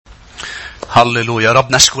هللويا.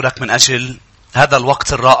 رب نشكرك من أجل هذا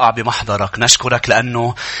الوقت الرائع بمحضرك. نشكرك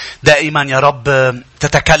لأنه دائما يا رب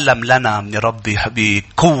تتكلم لنا يا رب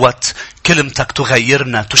بقوة كلمتك،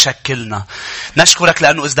 تغيرنا، تشكلنا. نشكرك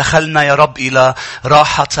لأنه إذ دخلنا يا رب إلى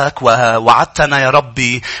راحتك ووعدتنا يا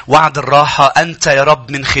رب وعد الراحة، أنت يا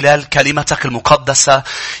رب من خلال كلمتك المقدسة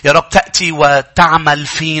يا رب تأتي وتعمل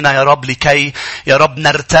فينا يا رب لكي يا رب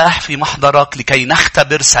نرتاح في محضرك، لكي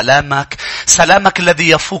نختبر سلامك. سلامك الذي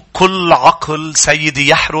يفوق كل عقل سيدي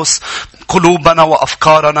يحرس قلوبنا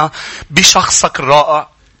وأفكارنا بشخصك الرائع.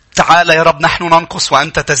 تعال يا رب، نحن ننقص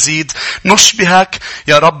وأنت تزيد. نشبهك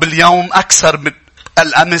يا رب اليوم أكثر من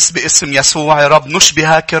الأمس باسم يسوع. يا رب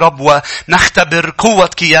نشبهك يا رب ونختبر قوة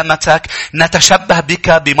قيامتك، نتشبه بك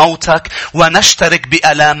بموتك ونشترك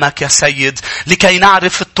بألامك يا سيد، لكي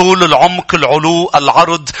نعرف الطول، العمق، العلو،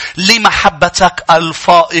 العرض لمحبتك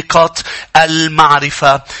الفائقة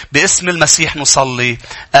المعرفة. باسم المسيح نصلي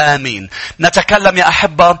آمين. نتكلم يا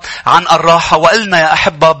أحبة عن الراحة، وقلنا يا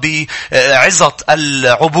أحبة بعظة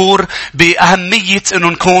العبور بأهمية أنه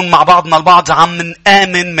نكون مع بعضنا البعض عم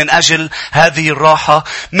نآمن من أجل هذه الراحة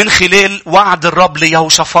من خلال وعد الرب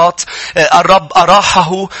ليهوشافاط. الرب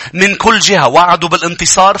أراحه من كل جهة، وعده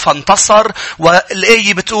بالانتصار فانتصر،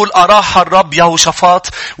 والآية بتقول أراح الرب يهوشافاط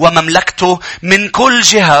ومملكته من كل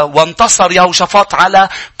جهة، وانتصر يهوشافاط على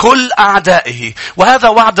كل أعدائه. وهذا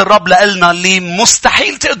وعد الرب لنا اللي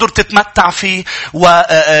مستحيل تقدر تتمتع فيه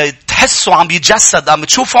وتحسه عم بيتجسد، عم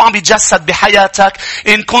تشوفه عم بيتجسد بحياتك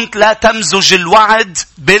إن كنت لا تمزج الوعد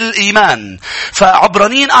بالإيمان.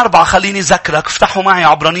 فعبرانيين 4، خليني أذكرك، افتحوا معي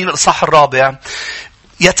عبرانيين الإصحاح 4.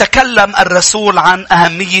 يتكلم الرسول عن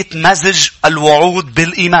أهمية مزج الوعود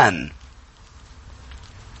بالإيمان.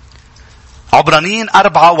 عبرانيين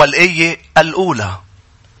 4 والآية الأولى.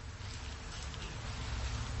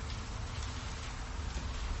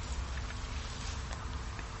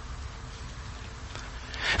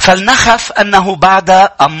 فلنخف أنه بعد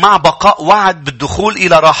أم مع بقاء وعد بالدخول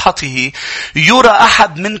إلى راحته يرى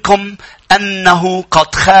أحد منكم أنه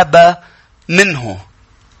قد خاب منه،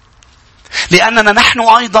 لأننا نحن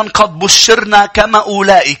أيضا قد بشرنا كما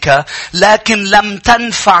أولئك، لكن لم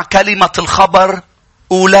تنفع كلمة الخبر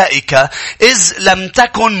أولئك، إذ لم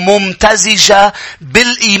تكن ممتزجة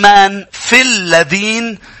بالإيمان في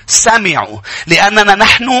الذين سمعوا. لأننا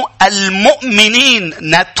نحن المؤمنين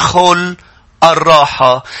ندخل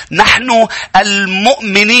الراحة. نحن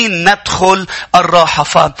المؤمنين ندخل الراحة.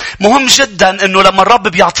 فمهم جدا أنه لما الرب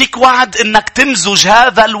بيعطيك وعد أنك تمزج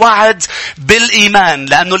هذا الوعد بالإيمان،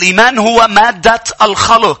 لأنه الإيمان هو مادة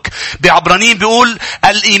الخلق. بعبرانيين بيقول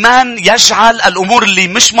الإيمان يجعل الأمور اللي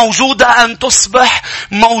مش موجودة أن تصبح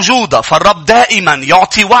موجودة. فالرب دائما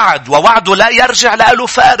يعطي وعد، ووعده لا يرجع لأله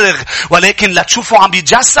فارغ، ولكن لا تشوفه عم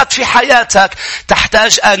بيتجسد في حياتك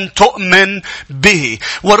تحتاج أن تؤمن به.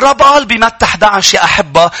 والرب قال بمتى 11 يا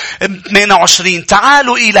أحبة 28: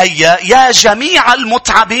 تعالوا إلي يا جميع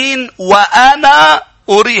المتعبين وأنا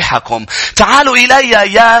أريحكم. تعالوا إلي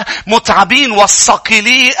يا متعبين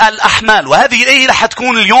والثقيلي الأحمال. وهذه الآية رح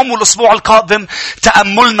تكون اليوم والأسبوع القادم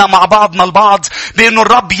تأملنا مع بعضنا البعض، بأنه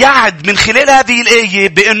الرب يعد من خلال هذه الآية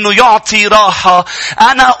بأنه يعطي راحة.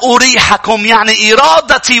 أنا أريحكم يعني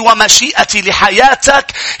إرادتي ومشيئتي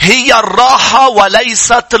لحياتك هي الراحة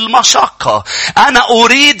وليست المشقة. أنا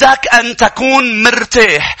أريدك أن تكون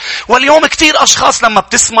مرتاح. واليوم كتير أشخاص لما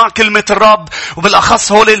بتسمع كلمة الرب،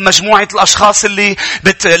 وبالأخص هول المجموعة الأشخاص اللي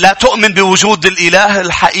لا تؤمن بوجود الإله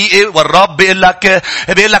الحقيقي، والرب بيقول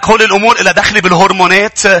لك هول الأمور إلى دخل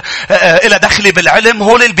بالهرمونات، إلى دخل بالعلم.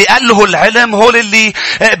 هول اللي بيقلهوا العلم، هول اللي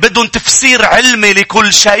بدهم تفسير علمي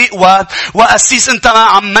لكل شيء. وأسيس أنت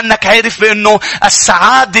عم منك عارف بأنه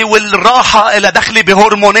السعادة والراحة إلى دخل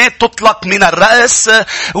بهرمونات تطلق من الرأس.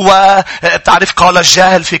 وتعرف قال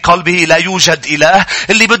الجاهل في قلبه لا يوجد إله.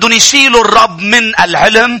 اللي بدهم يشيلوا الرب من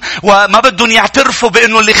العلم، وما بدهم يعترفوا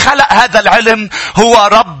بأنه اللي خلق هذا العلم هو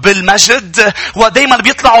رب المجد. ودايما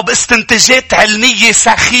بيطلعوا باستنتاجات علمية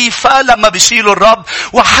سخيفة لما بيشيلوا الرب،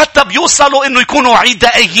 وحتى بيوصلوا انه يكونوا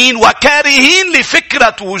عدائيين وكارهين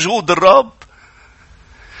لفكرة وجود الرب.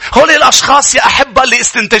 هؤلاء الأشخاص يا أحبة اللي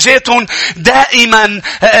استنتاجاتهم دائما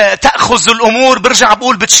تأخذ الأمور، برجع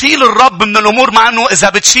بقول بتشيل الرب من الأمور، مع أنه إذا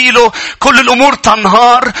بتشيله كل الأمور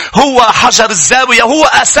تنهار. هو حجر الزاوية، هو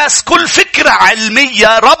أساس كل فكرة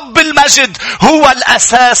علمية. رب المجد هو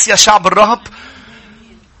الأساس يا شعب الرب.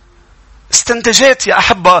 استنتاجات يا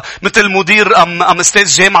أحبة. مثل مدير أم أستاذ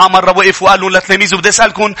جامعة مرة وقف وقال لهم لتلاميذه بدي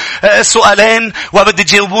أسألكم سؤالين وبدي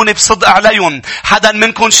تجاوبوني بصدق عليهم. حدا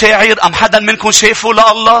منكم شاعر أم حدا منكم شايفه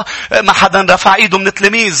لله؟ ما حدا رفع ايده من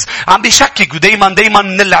التلاميذ. عم بيشكك دايما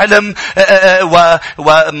من العلم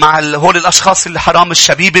ومع هول الأشخاص اللي حرام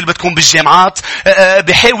الشبيبة اللي بتكون بالجامعات.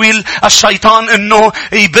 بيحاول الشيطان انه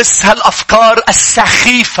يبث هالأفكار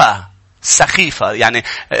السخيفة.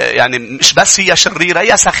 يعني مش بس هي شريرة،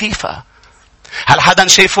 هي سخيفة. هل حدا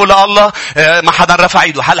شايفه لله؟ ما حدا رفع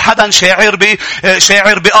ايده. هل حدا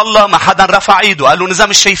شاعر بالله؟ ما حدا رفع ايده. قال له إذا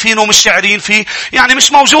مش شايفينه ومش شاعرين فيه يعني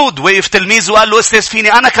مش موجود. وقف تلميذ وقال له استاذ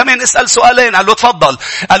فيني انا كمان اسأل سؤالين؟ قال له تفضل.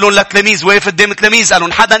 قال له للتلميذ وقف قدام التلميذ قال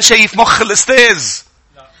له حدا شايف مخ الاستاذ؟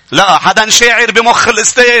 لا. حدا شاعر بمخ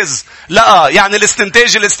الاستاذ؟ لا. يعني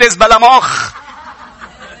الاستنتاج الاستاذ بلا مخ.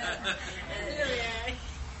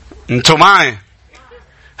 انتوا معي؟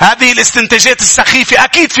 هذه الاستنتاجات السخيفة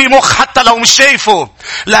أكيد في مخ حتى لو مش شايفه،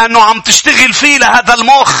 لأنه عم تشتغل فيه لهذا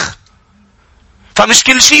المخ. فمش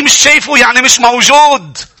كل شيء مش شايفه يعني مش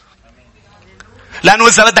موجود. لأنه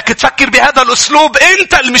إذا بدك تفكر بهذا الأسلوب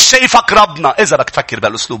أنت اللي مش شايفك ربنا. إذا بدك تفكر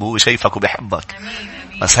بهالأسلوب هو شايفك وبيحبك.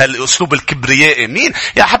 بس هالأسلوب الكبريائي مين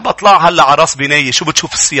يا حب؟ اطلع هلا على راس بناية شو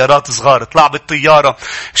بتشوف؟ السيارات صغار. اطلع بالطيارة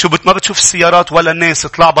شو ما بتشوف السيارات ولا الناس.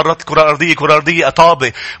 اطلع برات الكرة الأرضية، كرة أرضية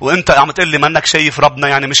أطابة، وانت عم تقول لي منك شايف ربنا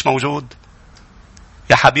يعني مش موجود.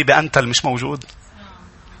 يا حبيبي أنت اللي مش موجود.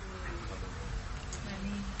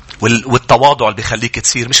 والتواضع اللي بيخليك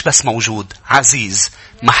تصير مش بس موجود، عزيز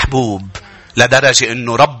محبوب، لدرجة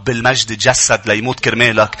انه رب المجد تجسد ليموت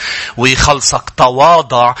كرمالك ويخلصك.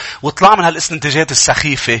 تواضع وطلع من هالاستنتاجات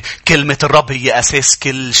السخيفة. كلمة الرب هي اساس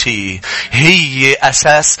كل شيء، هي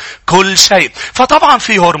اساس كل شيء. فطبعا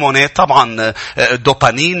في هرمونات، طبعا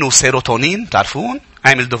دوبامين وسيروتونين، تعرفون؟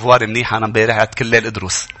 عامل دفوار منيح انا امبارح قعدت كل ليل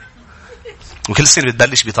ادرس. وكل سنة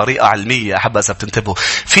بتبلش بطريقة علمية أحب إذا بتنتبهوا.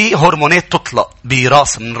 في هرمونات تطلق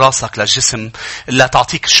من راسك للجسم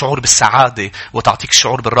لتعطيك الشعور بالسعادة وتعطيك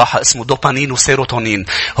الشعور بالراحة، اسمه دوبامين وسيروتونين.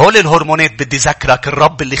 هول الهرمونات بدي ذكرك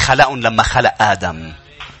الرب اللي خلقهم لما خلق آدم.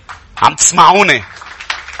 عم تسمعوني؟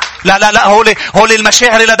 لا هول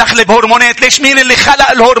المشاعر اللي داخله بهرمونات. ليش؟ مين اللي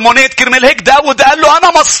خلق الهرمونات؟ كرمال هيك داود قال له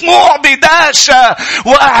أنا مصنوع بداشة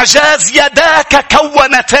وأعجاز يداك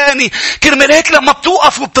كونتاني. كرمال هيك لما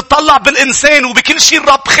بتوقف وبتطلع بالإنسان وبكل شيء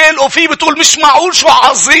الرب خلقه فيه بتقول مش معقول شو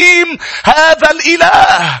عظيم هذا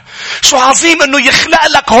الإله، شو عظيم إنه يخلق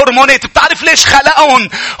لك هرمونات. بتعرف ليش خلقهم؟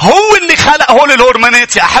 هو اللي خلق هول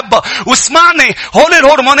الهرمونات يا أحبة. واسمعني، هول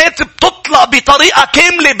الهرمونات بتطلق بطريقة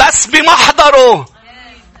كاملة بس بمحضره.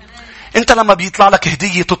 انت لما بيطلع لك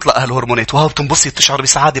هدية تطلق هالهرمونات وهو بتنبسط، تشعر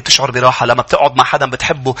بسعادة، بتشعر براحة. لما بتقعد مع حدا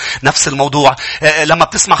بتحبه نفس الموضوع. لما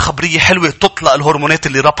بتسمع خبرية حلوة تطلق الهرمونات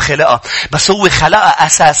اللي رب خلقها. بس هو خلقها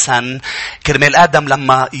أساسا كرمال آدم.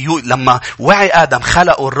 لما وعي آدم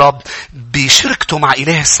خلقه الرب بشركته مع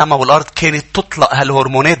إله السماء والأرض كانت تطلق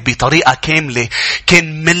هالهرمونات بطريقة كاملة.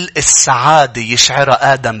 كان ملء السعادة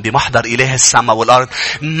يشعرها آدم بمحضر إله السماء والأرض.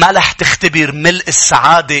 ما رح تختبر ملء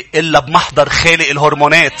السعادة إلا بمحضر خالق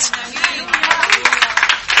الهرمونات.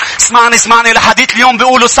 اسمعني لحديث اليوم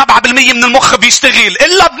بيقولوا 7% من المخ بيشتغل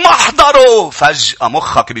إلا بمحضره. فجأة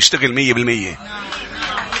مخك بيشتغل 100%.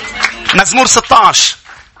 مزمور 16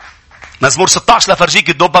 لفرجيك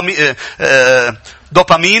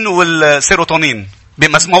الدوبامين والسيروتونين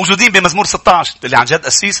موجودين بمزمور 16. اللي عن جد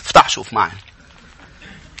قسيس افتح شوف معي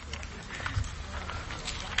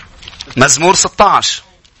مزمور 16.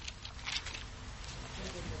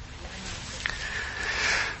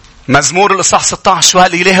 مزمور الإصحاح 16. شو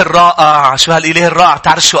هالإله الرائع.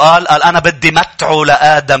 تعرف شو قال أنا بدي متعه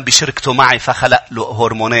لآدم بشركته معي فخلق له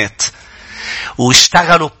هرمونات.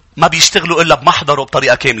 واشتغلوا ما بيشتغلوا إلا بمحضره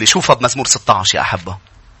بطريقة كاملة. شوفها بمزمور 16 يا أحبة.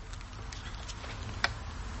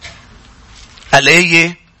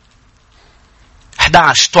 الآية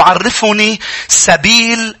 11 تعرفني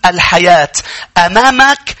سبيل الحياة،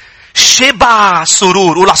 أمامك شبع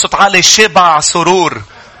سرور. قول على صوت عالي شبع سرور.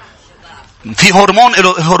 في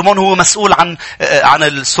هرمون هو مسؤول عن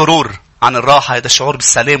السرور، عن الراحة، هذا الشعور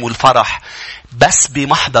بالسلام والفرح. بس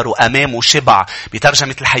بمحضره أمامه شبع.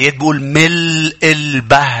 بترجمة الحياة بيقول ملء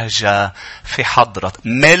البهجة في حضرتك.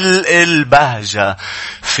 ملء البهجة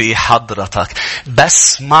في حضرتك.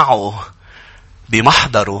 بس معه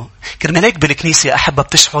بمحضره. كرمال هيك بالكنيسة يا أحبة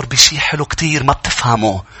بتشعر بشيء حلو كتير ما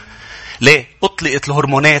بتفهمه. ليه؟ أطلقت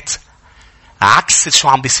الهرمونات عكس شو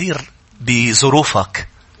عم بيصير بظروفك،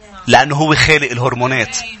 لأنه هو خالق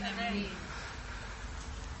الهرمونات.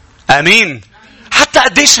 آمين. حتى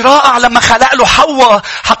قديش رائع لما خلق له حواء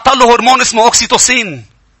حط له هرمون اسمه أوكسيتوسين.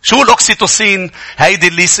 شو الأوكسيتوسين؟ هيدي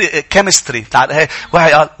اللي كيمستري.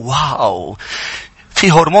 وهي قال واو.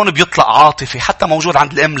 في هرمون بيطلق عاطفي حتى موجود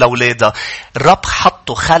عند الأم لأولادها. الرب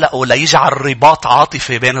حطه خلقه ليجعل رباط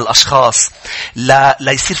عاطفي بين الأشخاص. لا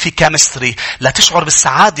يصير في كيمستري. لا تشعر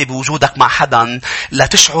بالسعادة بوجودك مع حدا. لا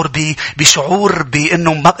تشعر بشعور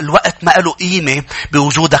بأنه الوقت ما له قيمة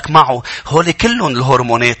بوجودك معه. هول كلهم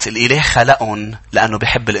الهرمونات الإله خلقهم لأنه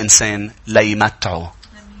بيحب الإنسان ليمتعه.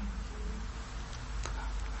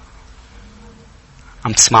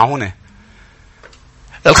 عم تسمعوني؟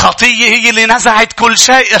 الخطية هي اللي نزعت كل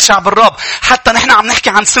شيء يا شعب الرب. حتى نحن عم نحكي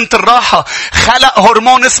عن سنة الراحة. خلق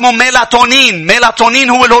هرمون اسمه ميلاتونين. ميلاتونين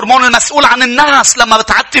هو الهرمون المسؤول عن النعس لما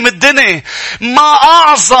بتعتم الدنيا. ما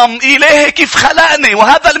أعظم إله كيف خلقني.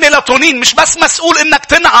 وهذا الميلاتونين مش بس مسؤول إنك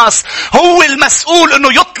تنعس. هو المسؤول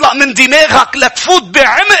إنه يطلق من دماغك لتفوت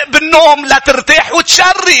بعمق بالنوم لترتاح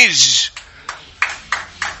وتشرج.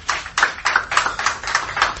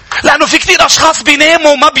 لأنه في كثير أشخاص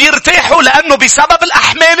بيناموا ما بيرتاحوا لأنه بسبب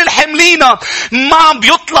الأحمال الحملينة ما عم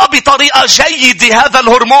بيطلع بطريقة جيدة هذا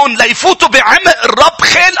الهرمون ليفوتوا بعمق. الرب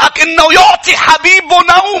خلقك إنه يعطي حبيبه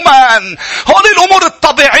نوما. هول الأمور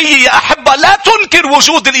الطبيعية يا أحبة. لا تنكر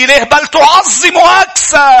وجود الإله بل تعظمه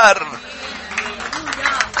أكثر.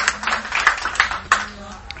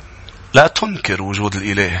 لا تنكر وجود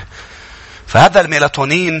الإله. فهذا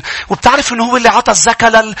الميلاتونين. وبتعرف انه هو اللي عطى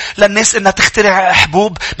الذكاء للناس انها تخترع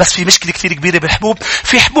حبوب. بس في مشكلة كتير كبيرة بالحبوب.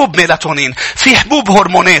 في حبوب ميلاتونين. في حبوب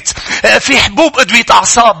هرمونات. في حبوب ادوية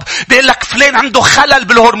اعصاب. بيقول لك فلان عنده خلل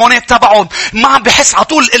بالهرمونات تبعه. ما عم بحس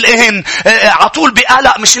عطول قلقان. عطول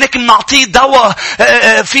بقلق. مش هيك بنعطيه دواء.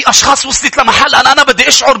 في اشخاص وصلت لمحل انا بدي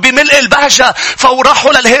اشعر بملء البهجة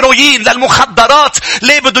فوراحوا للهيروين للمخدرات.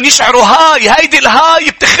 ليه بدهم يشعروا هاي؟ هيدي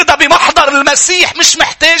الهاي بتاخدها بمحضر المسيح. مش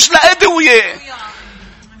محتاج لأدوية.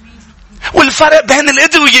 والفرق بين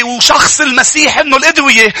الأدوية وشخص المسيح انه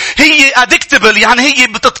الأدوية هي addictable. يعني هي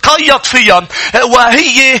بتتقيد فيها.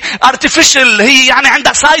 وهي artificial. هي يعني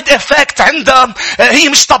عندها side effect. عندها هي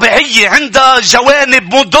مش طبيعية. عندها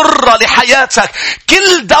جوانب مضرة لحياتك.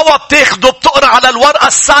 كل دواء بتاخده بتقرأ على الورقة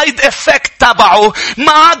السايد افكت تبعه.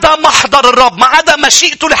 ما عدا محضر الرب. ما عدا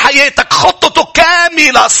مشيئته لحياتك. خطته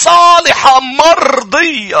كاملة صالحة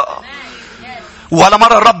مرضية. ولا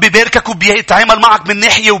مرة الرب بيباركك وبيتعامل معك من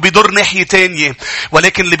ناحية وبيضر ناحية تانية.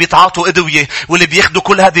 ولكن اللي بيتعاطوا أدوية واللي بياخدوا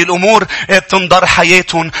كل هذه الأمور بتنضر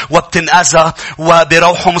حياتهم وبتنأذى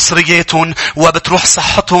وبيروحوا مصرياتهم وبتروح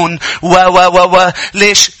صحتهم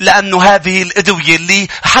ليش؟ لأنه هذه الأدوية اللي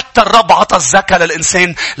حتى الرب عطى الذكاء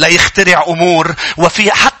للإنسان ليخترع أمور.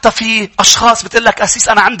 وفي حتى في أشخاص بتقلك أسيس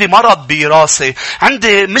أنا عندي مرض براسي.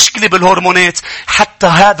 عندي مشكلة بالهرمونات. حتى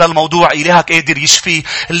هذا الموضوع إلهك قادر يشفيه.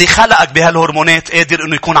 اللي خلقك بهالهرمونات قادر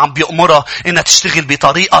انه يكون عم بيأمرها انها تشتغل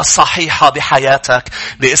بطريقة صحيحة بحياتك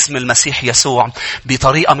باسم المسيح يسوع.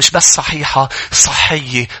 بطريقة مش بس صحيحة.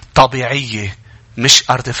 صحية طبيعية مش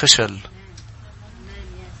artificial.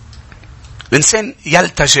 الإنسان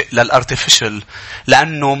يلتجئ للارتفيشل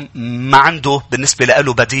لأنه ما عنده بالنسبة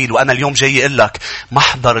له بديل. وأنا اليوم جاي أقول لك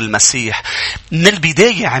محضر المسيح. من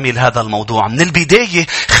البداية عمل هذا الموضوع. من البداية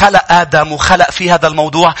خلق آدم وخلق في هذا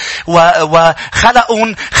الموضوع.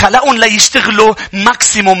 خلقون ليشتغلوا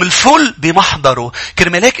ماكسيموم الفل بمحضره.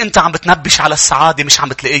 كرمالك أنت عم بتنبش على السعادة مش عم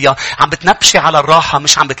بتلاقيها. عم بتنبشي على الراحة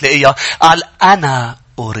مش عم بتلاقيها. قال أنا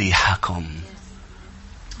أريحكم.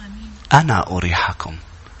 أنا أريحكم.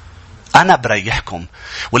 أنا بريحكم.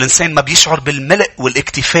 والإنسان ما بيشعر بالملء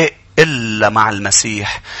والاكتفاء إلا مع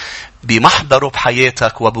المسيح بمحضره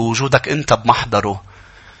بحياتك وبوجودك أنت بمحضره.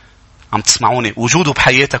 عم تسمعوني؟ وجوده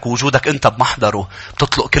بحياتك ووجودك أنت بمحضره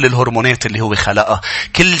بتطلق كل الهرمونات اللي هو خلقها.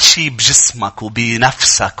 كل شيء بجسمك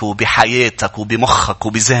وبنفسك وبحياتك وبمخك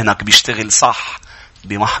وبذهنك بيشتغل صح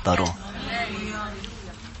بمحضره.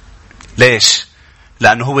 ليش؟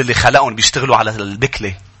 لأنه هو اللي خلقهم بيشتغلوا على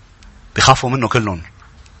البكلة. بيخافوا منه كلهم.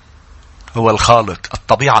 هو الخالق.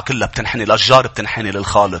 الطبيعة كلها بتنحني. الأشجار بتنحني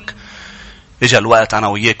للخالق. إجا الوقت أنا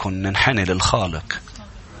وياكم ننحني للخالق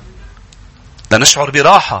لنشعر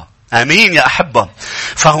براحة. آمين يا أحبة.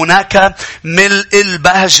 فهناك ملء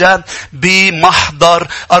البهجة بمحضر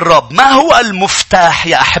الرب. ما هو المفتاح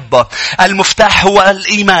يا أحبة؟ المفتاح هو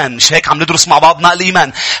الإيمان. مش هيك عم ندرس مع بعضنا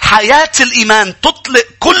الإيمان؟ حياة الإيمان تطلق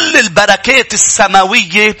كل البركات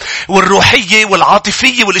السماوية والروحية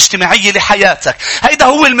والعاطفية والاجتماعية لحياتك. هيدا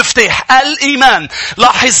هو المفتاح الإيمان.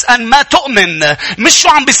 لاحظ أن ما تؤمن مش شو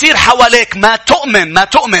عم بيصير حواليك. ما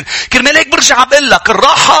تؤمن. كرمالك برجع بقول لك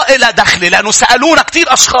الراحة إلى دخلي. لأنه سألونا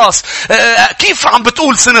كتير أشخاص كيف عم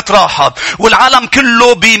بتقول سنة راحة والعالم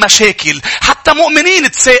كله بمشاكل؟ حتى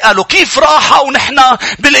مؤمنين تسألوا كيف راحة ونحن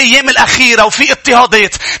بالأيام الأخيرة وفي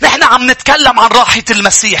اضطهادات. نحن عم نتكلم عن راحة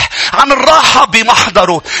المسيح، عن الراحة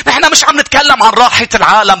بمحضره. نحن مش عم نتكلم عن راحة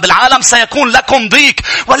العالم. بالعالم سيكون لكم ضيق،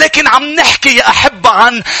 ولكن عم نحكي يا أحبة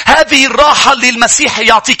عن هذه الراحة اللي المسيح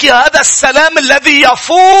يعطيك، هذا السلام الذي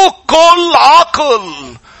يفوق كل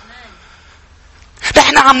عقل.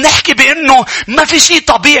 نحن عم نحكي بأنه ما في شيء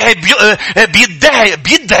طبيعي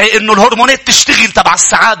بيدعي أنه الهرمونات تشتغل تبع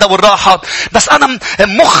السعادة والراحة. بس أنا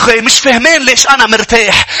مخي مش فهمين ليش أنا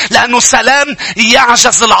مرتاح، لأنه سلام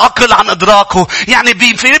يعجز العقل عن إدراكه. يعني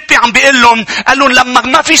بفيليبي عم بيقول لهم لما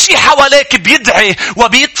ما في شيء حواليك بيدعي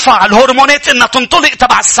وبيدفع الهرمونات إنها تنطلق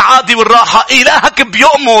تبع السعادة والراحة، إلهك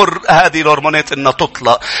بيأمر هذه الهرمونات إنها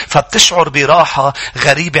تطلق، فبتشعر براحة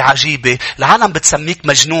غريبة عجيبة. العالم بتسميك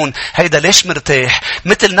مجنون. هيدا ليش مرتاح؟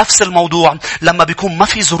 مثل نفس الموضوع لما بيكون ما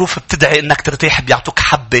في ظروف بتدعي انك ترتاح، بيعطوك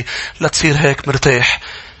حبة لتصير هيك مرتاح.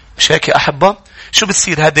 مش هيك يا أحبة؟ شو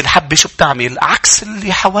بتصير هذه الحبة؟ شو بتعمل؟ عكس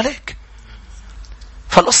اللي حواليك.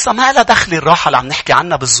 فالقصة ما لها دخل الراحة اللي عم نحكي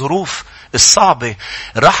عنها بالظروف الصعبة.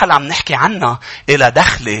 الراحة اللي عم نحكي عنها إلى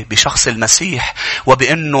دخله بشخص المسيح،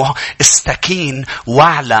 وبأنه استكين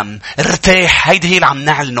واعلم ارتاح. هيدي هي اللي عم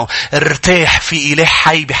نعلنه. ارتاح في إله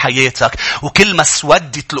حي بحياتك. وكل ما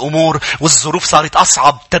سودت الأمور والظروف صارت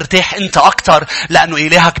أصعب، ترتاح أنت أكتر، لأنه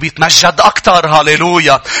إلهك بيتمجد أكتر.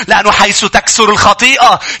 هاليلويا. لأنه حيث تكسر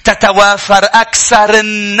الخطيئة تتوافر أكثر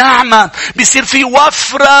النعمة. بيصير في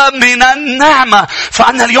وفرة من النعمة.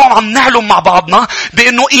 فأنا اليوم عم نعلم مع بعضنا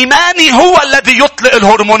بأنه إيماني هو الذي يطلق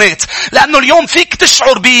الهرمونات. لأنه اليوم فيك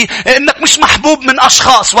تشعر بأنك مش محبوب من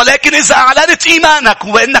أشخاص، ولكن إذا أعلنت إيمانك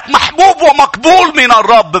وأنك محبوب ومقبول من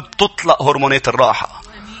الرب، بتطلق هرمونات الراحة.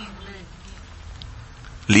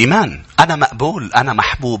 الإيمان، أنا مقبول، أنا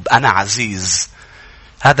محبوب، أنا عزيز.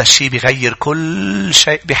 هذا الشيء بيغير كل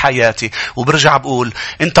شيء بحياتي. وبرجع بقول،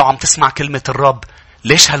 أنت عم تسمع كلمة الرب،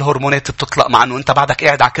 ليش هالهرمونات بتطلق مع أنه أنت بعدك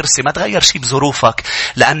قاعد على كرسي؟ ما تغير شيء بظروفك،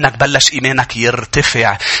 لأنك بلش إيمانك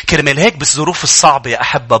يرتفع. كرمال هيك بالظروف الصعبة يا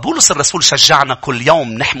أحبة، بولس الرسول شجعنا كل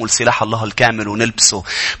يوم نحمل سلاح الله الكامل ونلبسه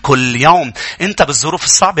كل يوم. أنت بالظروف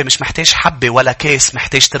الصعبة مش محتاج حبة ولا كيس،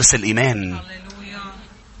 محتاج ترسل إيمان.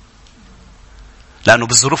 لأنه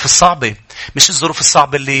بالظروف الصعبة، مش الظروف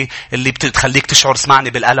الصعبة اللي بتخليك تشعر، اسمعني،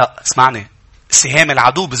 بالقلق. اسمعني، سهام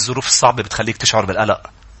العدو بالظروف الصعبة بتخليك تشعر بالقلق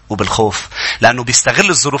وبالخوف، لأنه بيستغل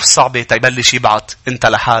الظروف الصعبة تيبلش يبعت أنت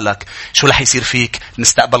لحالك. شو رح يصير فيك؟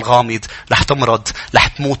 مستقبل غامض، رح تمرض، رح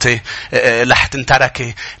تموتي، رح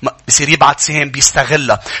تنتركي. بيصير يبعت سهام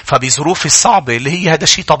بيستغلها. فبظروف الصعبة اللي هي هذا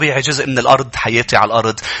شيء طبيعي، جزء من الأرض، حياتي على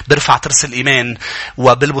الأرض، برفع ترس الإيمان،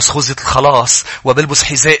 وبلبس خوذة الخلاص، وبلبس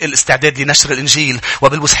حذاء الاستعداد لنشر الإنجيل،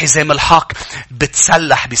 وبلبس حزام الحق،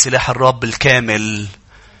 بتسلح بسلاح الرب الكامل.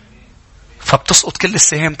 فبتسقط كل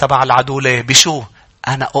السهام تبع العدو. ليه؟ بشو؟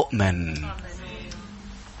 أنا أؤمن.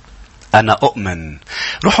 أنا أؤمن.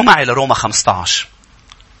 روحوا معي لروما 15.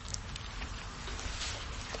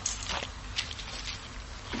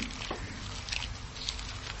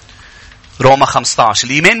 روما 15.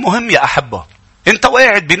 الإيمان مهم يا أحبة. أنت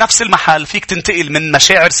وقاعد بنفس المحل فيك تنتقل من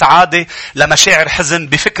مشاعر سعادة لمشاعر حزن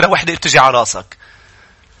بفكرة واحدة بتجي على راسك.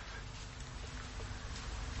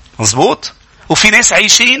 مظبوط؟ وفي ناس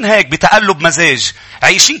عايشين هيك بتقلب مزاج،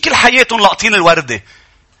 عايشين كل حياتهم لاقطين الوردة.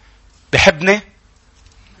 بحبني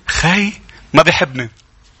خي ما بحبني،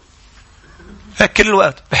 هيك كل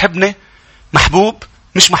الوقت. بحبني، محبوب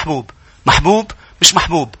مش محبوب، محبوب مش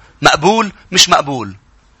محبوب، مقبول مش مقبول.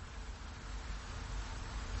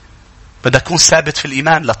 بدك تكون ثابت في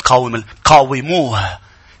الإيمان لتقاوم. قاوموه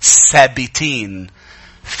ثابتين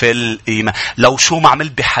في الإيمان. لو شو ما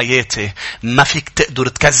عملت بحياتي ما فيك تقدر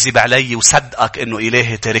تكذب علي وصدقك إنه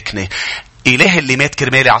إلهي تركني. إله اللي مات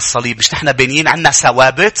كرمالي على الصليب. مش نحن بانيين عنا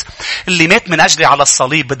ثوابت؟ اللي مات من أجلي على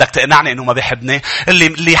الصليب بدك تقنعني إنه ما بيحبني؟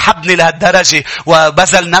 اللي حبني لهالدرجة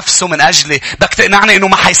وبذل نفسه من أجلي بدك تقنعني إنه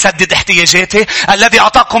ما حيسدد احتياجاتي؟ الذي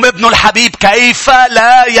أعطاكم ابنه الحبيب كيف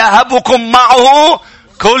لا يهبكم معه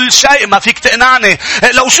كل شيء. ما فيك تقنعني.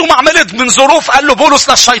 لو شو ما عملت من ظروف، قال له بولس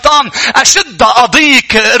للشيطان، أشد،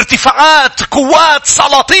 أضيق، ارتفاعات، قوات،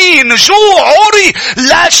 سلاطين، جوع، عري،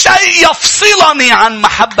 لا شيء يفصلني عن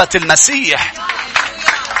محبة المسيح.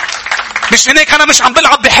 مش هناك أنا مش عم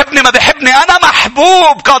بلعب بحبني ما بحبني. أنا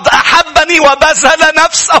محبوب، قد أحبني وبذل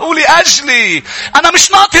نفسه لأجلي. أنا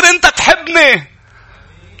مش ناطر أنت تحبني،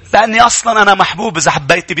 لأني أصلا أنا محبوب. إذا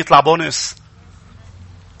حبيتني بيطلع بونس.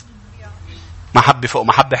 محبة فوق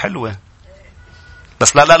محبة حلوة.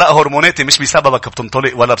 بس لا هرموناتي مش بسببك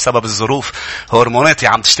بتنطلق ولا بسبب الظروف. هرموناتي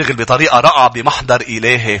عم تشتغل بطريقة رائعة بمحضر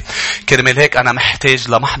إلهي. كرمال هيك أنا محتاج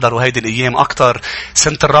لمحضر وهيدي الأيام أكتر.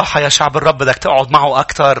 سنة الراحة يا شعب الرب بدك تقعد معه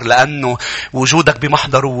أكتر، لأنه وجودك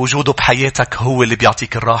بمحضره ووجوده بحياتك هو اللي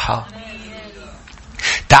بيعطيك الراحة.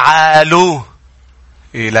 تعالوا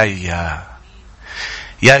إلي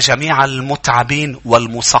يا جميع المتعبين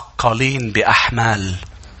والمثقلين بأحمال.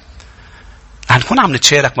 هنكون عم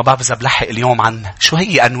نتشارك، ما بعرف إذا بلحق اليوم، عن شو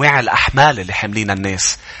هي أنواع الأحمال اللي حملين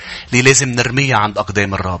الناس اللي لازم نرميها عند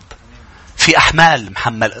أقدام الرب. في أحمال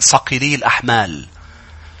محمل، ثقيلي الأحمال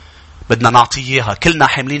بدنا نعطيها. كلنا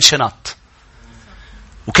حاملين شنط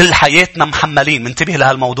وكل حياتنا محملين. منتبه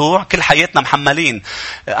لهالموضوع، كل حياتنا محملين.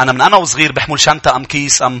 أنا وصغير بحمل شنطة أم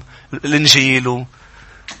كيس أم الإنجيل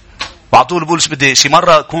وعطول بقولش بدي شي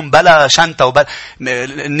مرة أكون بلا شنطة وبلا.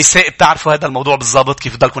 النساء بتعرفوا هذا الموضوع بالضبط،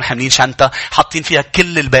 كيف بدلكم حاملين شنطة حاطين فيها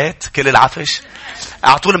كل البيت، كل العفش.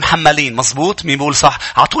 عطول محملين. مزبوط؟ مين بقول صح؟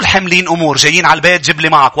 عطول حاملين أمور. جايين على البيت، جيب لي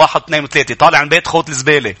معك 1 2 3. طالع من البيت خوت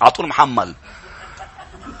الزبالة، عطول محمل.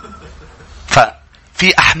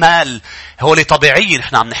 في أحمال هولي طبيعية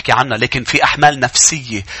نحن عم نحكي عنها، لكن في أحمال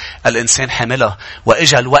نفسية الإنسان حاملها،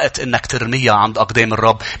 وإجا الوقت إنك ترميها عند أقدام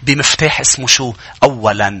الرب بمفتاح اسمه شو؟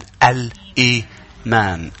 أولا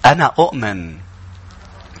الإيمان. أنا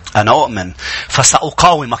أؤمن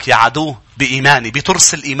فسأقاومك يا عدو بإيماني،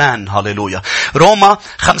 بترس الإيمان. هاليلويا. روما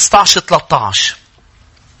 15:13.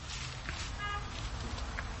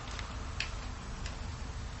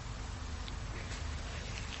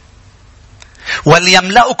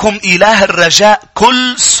 وليملأكم إله الرجاء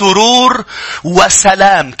كل سرور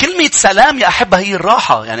وسلام. كلمة سلام يا أحبة هي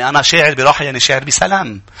الراحة. يعني أنا شاعر براحة، يعني شاعر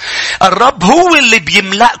بسلام. الرب هو اللي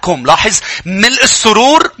بيملأكم. لاحظ، ملء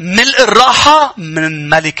السرور، ملء الراحة من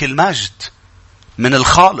ملك المجد، من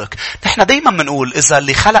الخالق. نحن دايما بنقول إذا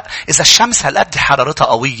اللي خلق، إذا الشمس هالقد حرارتها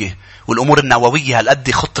قوية والأمور النووية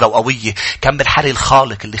هالقد خطرة وقوية، كان بالحري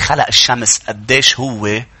الخالق اللي خلق الشمس قديش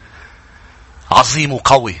هو عظيم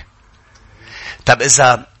وقوي. طب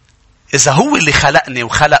إذا هو اللي خلقني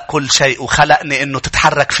وخلق كل شيء وخلقني إنه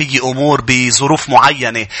تتحرك فيه أمور بظروف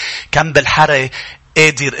معينة، كان بالحري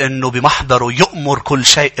قادر إنه بمحضره يأمر كل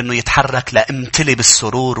شيء إنه يتحرك لامتلي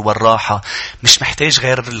بالسرور والراحة. مش محتاج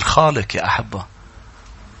غير الخالق يا أحبة،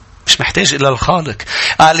 مش محتاج إلى الخالق.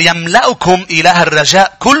 قال يملأكم إله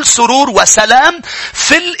الرجاء كل سرور وسلام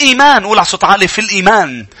في الإيمان. قول على صوت عالي، في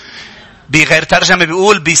الإيمان. بغير ترجمة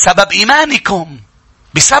بيقول بسبب إيمانكم.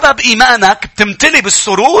 بسبب إيمانك بتمتلي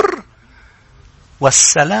بالسرور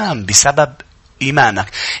والسلام بسبب إيمانك.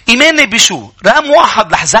 إيماني بشو؟ رقم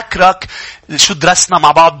 1 رح ذكرك شو درسنا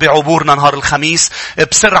مع بعض بعبورنا نهار الخميس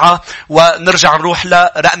بسرعة، ونرجع نروح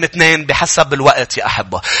لرقم 2 بحسب الوقت يا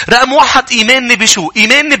أحبة. رقم 1 إيماني بشو؟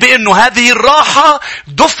 إيماني بأنه هذه الراحة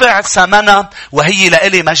دفع ثمنها وهي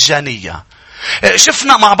لإلي مجانية.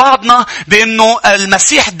 شفنا مع بعضنا بأنه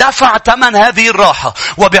المسيح دفع ثمن هذه الراحة.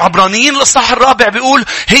 وبعبرانيين الإصحاح 4 بيقول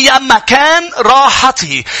هي مكان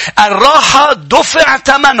راحته. الراحة دفع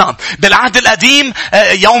ثمنها. بالعهد القديم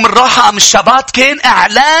يوم الراحة أم الشبات كان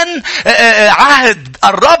إعلان عهد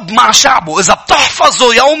الرب مع شعبه. إذا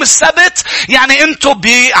بتحفظوا يوم السبت يعني أنتوا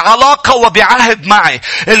بعلاقة وبعهد معي.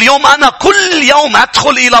 اليوم أنا كل يوم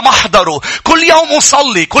أدخل إلى محضره، كل يوم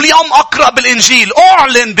أصلي، كل يوم أقرأ بالإنجيل،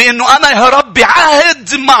 أعلن بأنه أنا يا رب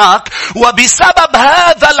بعهد معك، وبسبب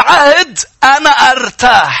هذا العهد أنا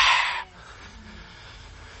أرتاح.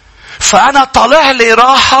 فأنا طلع لي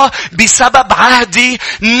راحة بسبب عهدي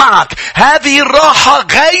معك. هذه الراحة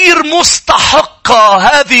غير مستحقة.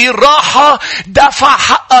 هذه الراحة دفع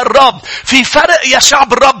حق الرب. في فرق يا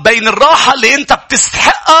شعب الرب بين الراحة اللي انت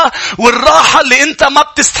بتستحقها والراحة اللي انت ما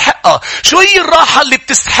بتستحقها. شو هي الراحة اللي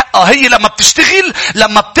بتستحقها؟ هي لما بتشتغل،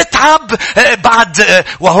 لما بتتعب بعد.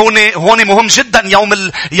 وهون مهم جدا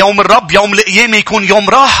يوم الرب، يوم القيامة يكون يوم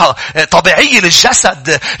راحة طبيعية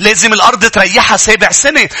للجسد. لازم الأرض تريحها 7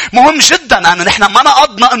 سنة. مهم جدا. نحن ما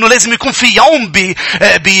نقضنا انه لازم يكون في يوم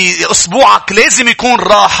بأسبوعك لازم يكون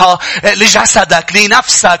راحة لجسدك،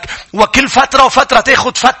 لنفسك، وكل فترة وفترة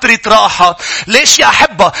تاخد فترة راحة. ليش يا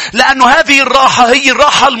أحبة؟ لأنه هذه الراحة هي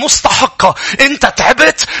الراحة المستحقة. انت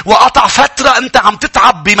تعبت وقطع فترة انت عم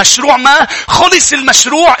تتعب بمشروع ما، خلص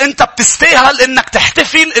المشروع، انت بتستاهل انك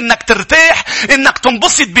تحتفل، انك ترتاح، انك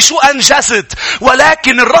تنبسط بشو انجزت.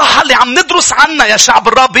 ولكن الراحة اللي عم ندرس عنها يا شعب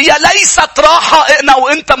الرب هي ليست راحة انا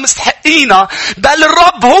وانت مستحقينها، بل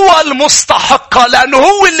الرب هو المستحق، لأنه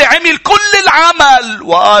هو اللي عمل كل العمل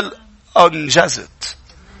وقال أنجزت.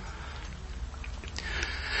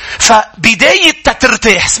 فبداية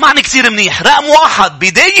ترتاح، اسمعني كثير منيح، رقم 1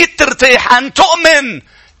 بداية ترتاح أن تؤمن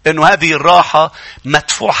أنه هذه الراحة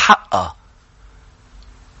مدفوع حقها.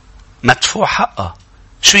 مدفوع حقها.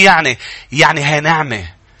 شو يعني؟ يعني هي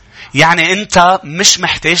نعمة. يعني أنت مش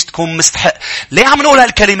محتاج تكون مستحق. ليه عم نقول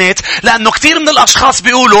هالكلمات؟ لأنه كثير من الأشخاص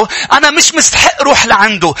بيقولوا أنا مش مستحق روح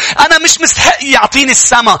لعنده، أنا مش مستحق يعطيني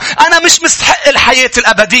السماء، أنا مش مستحق الحياة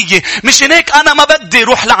الأبدية، مش هيك أنا ما بدي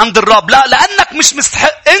روح لعند الرب. لا، لأنك مش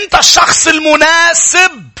مستحق، أنت الشخص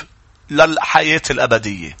المناسب للحياة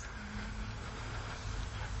الأبدية.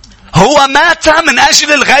 هو مات من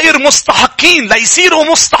أجل الغير مستحقين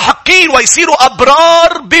ليصيروا مستحقين ويصيروا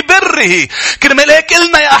أبرار ببره. كرمال هيك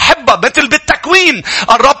قلنا يا أحبة مثل بالتكوين،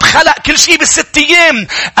 الرب خلق كل شيء ب6 أيام.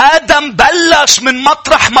 آدم بلش من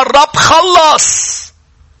مطرح ما الرب خلص،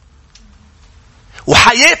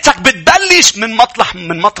 وحياتك بتبلش من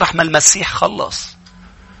مطرح ما المسيح خلص.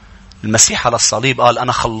 المسيح على الصليب قال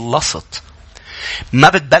أنا خلصت. ما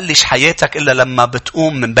بتبلش حياتك إلا لما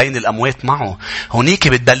بتقوم من بين الأموات معه. هونيك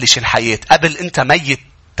بتبلش الحياة. قبل أنت ميت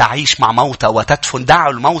تعيش مع موتى وتدفن.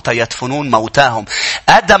 دعوا الموتى يدفنون موتاهم.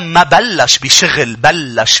 آدم ما بلش بشغل،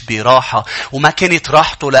 بلش براحة. وما كانت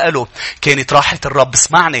راحته لإله، كانت راحة الرب.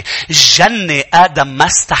 اسمعني، الجنة آدم ما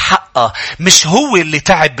استحقها. مش هو اللي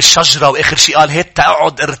تعب بالشجرة وآخر شيء قال هيت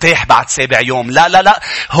اقعد ارتاح بعد 7 يوم. لا لا لا،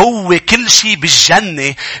 هو كل شيء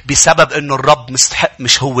بالجنة بسبب انه الرب مستحق.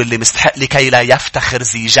 مش هو اللي مستحق، لكي لا يفتخر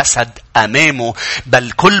ذي جسد امامه،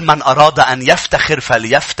 بل كل من اراد ان يفتخر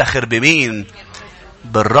فليفتخر بمين؟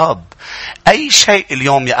 بالرب. أي شيء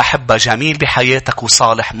اليوم يا أحبة جميل بحياتك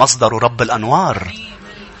وصالح مصدر رب الأنوار.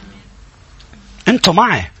 أنتوا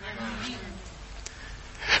معي.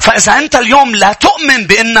 فإذا أنت اليوم لا تؤمن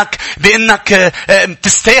بأنك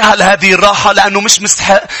تستاهل هذه الراحة لأنه مش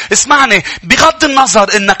مستحق، اسمعني، بغض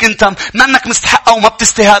النظر أنك أنت ما أنك مستحق أو ما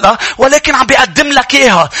بتستاهلها، ولكن عم بيقدم لك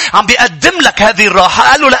إياها، عم بيقدم لك هذه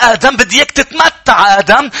الراحة. قالوا لآدم بدي إياك تتمتع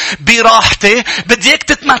آدم براحتي، بدي إياك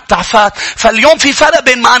تتمتع. فاليوم في فرق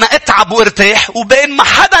بين ما أنا أتعب وارتاح وبين ما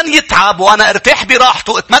حدا يتعب وأنا ارتاح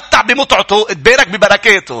براحته، اتمتع بمتعته، اتبارك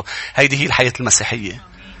ببركاته. هيدي هي الحياة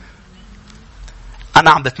المسيحية.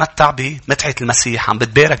 أنا عم بتمتع بمتعة المسيح، عم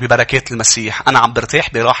بتبارك ببركات المسيح، أنا عم برتاح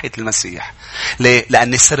براحة المسيح. ليه؟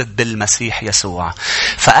 لأني صرت بالمسيح يسوع.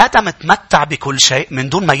 فآدم تمتع بكل شيء من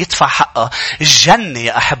دون ما يدفع حقه. الجنة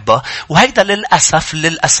يا أحبة، وهيدا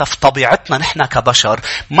للأسف طبيعتنا نحن كبشر.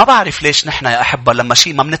 ما بعرف ليش نحن يا أحبة لما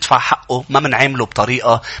شيء ما بندفع حقه ما بنعامله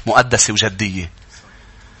بطريقة مقدسة وجدية.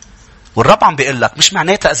 والرب عم بيقول لك مش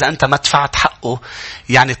معناتها إذا أنت ما دفعت حقه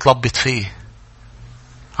يعني تلبط فيه.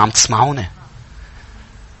 عم تسمعوني؟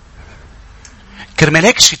 كرمال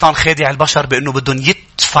هيك الشيطان خادع البشر بأنه بدهم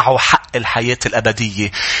يدفعوا حق الحياة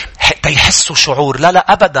الأبدية حتى يحسوا شعور. لا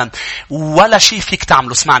لا أبدا، ولا شيء فيك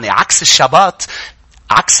تعمله. اسمعني، عكس الشبات،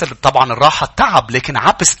 عكس طبعا الراحة التعب، لكن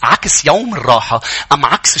عكس يوم الراحة. أما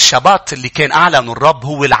عكس الشبات اللي كان أعلن الرب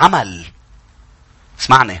هو العمل.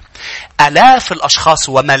 اسمعني، آلاف الأشخاص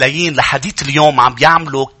وملايين لحديث اليوم عم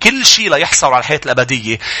بيعملوا كل شيء ليحصلوا على الحياة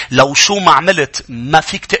الأبدية. لو شو ما عملت ما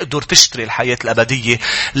فيك تقدر تشتري الحياة الأبدية،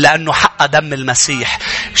 لأنه حق دم المسيح.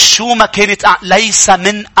 شو ما كانت ليس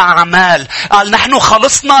من أعمال. قال نحن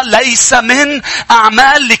خلصنا ليس من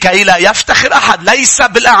أعمال لكي لا يفتخر أحد. ليس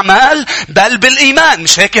بالأعمال بل بالإيمان.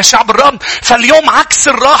 مش هيك يا شعب الرب؟ فاليوم عكس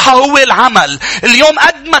الراحة هو العمل. اليوم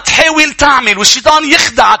قد ما تحاول تعمل والشيطان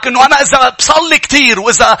يخدعك انه انا اذا بصلي كتير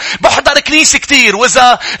واذا بحضر كنيسة كتير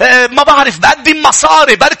واذا ما بعرف بقدم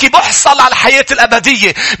مصاري بركي بحصل على الحياة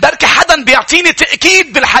الأبدية، بركي حدا بيعطيني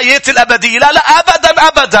تأكيد بالحياة الأبدية. لا لا أبدا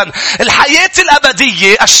أبدا. الحياة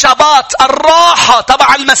الأبدية، الشبات، الراحة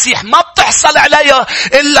تبع المسيح ما بتحصل عليها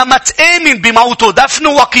إلا ما تآمن بموته، دفنه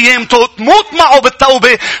وقيامته، تموت معه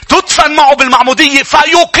بالتوبة، تدفن معه بالمعمودية،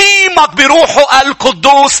 فيقيمك بروحه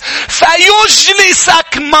القدوس،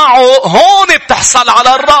 فيجلسك معه. هون بتحصل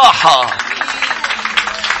على الراحة.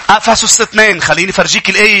 أفسس 2. خليني فرجيك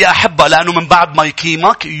الآية يا أحبة، لأنه من بعد ما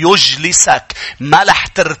يقيمك يجلسك. ما رح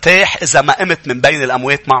ترتاح إذا ما قمت من بين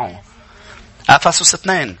الأموات معه. أفسس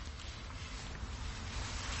 2.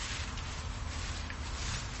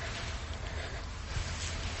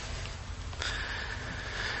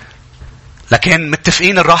 لكن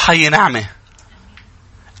متفقين الراحة هي نعمة.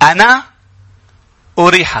 أنا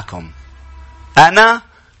أريحكم. أنا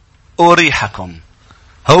أريحكم.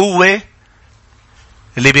 هو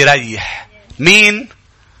اللي بيريح مين؟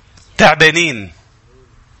 تعبانين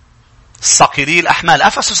ثقيلي الأحمال.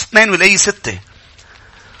 أفسس 2 والآية 6.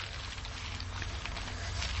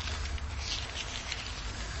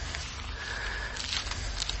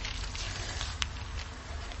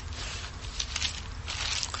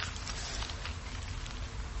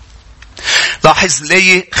 لاحظ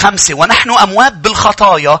الآية 5. ونحن أموات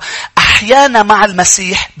بالخطايا أحيانا مع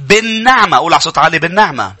المسيح بالنعمة. أقول على صوت عالي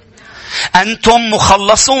بالنعمة. أنتم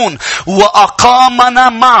مخلصون. وأقامنا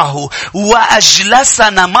معه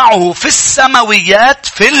وأجلسنا معه في السماويات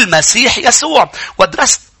في المسيح يسوع.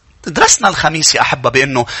 درسنا الخميس يا أحبة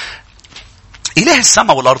بأنه إله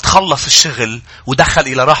السماء والأرض خلص الشغل ودخل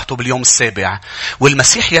إلى راحته باليوم السابع.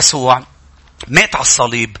 والمسيح يسوع مات على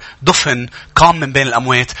الصليب، دفن، قام من بين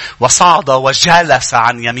الأموات، وصعد وجلس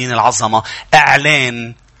عن يمين العظمة.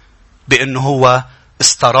 إعلان بأنه هو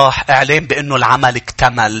استراح، إعلان بأنه العمل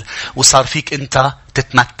اكتمل، وصار فيك أنت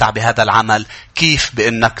تتمتع بهذا العمل. كيف؟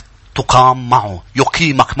 بأنك تقام معه،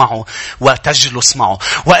 يقيمك معه وتجلس معه.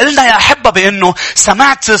 وقلنا يا أحبة بأنه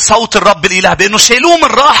سمعت صوت الرب الإله بأنه شيلوه من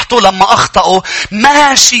راحته لما أخطأوا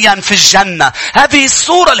ماشيا في الجنة. هذه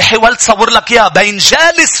الصورة اللي حاولت تصور لك إياها بين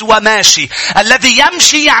جالس وماشي. الذي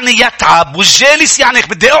يمشي يعني يتعب، والجالس يعني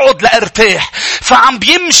بدي أقعد لأرتاح. فعم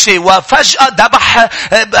بيمشي وفجأة ذبح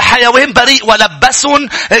حيوان بريء ولبسهم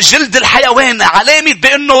جلد الحيوان، علامة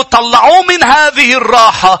بأنه طلعوه من هذه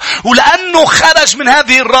الراحة. ولأنه خرج من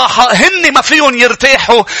هذه الراحة هن ما فيهم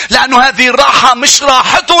يرتاحوا، لأنه هذه الراحة مش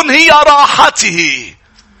راحتهم، هي راحته.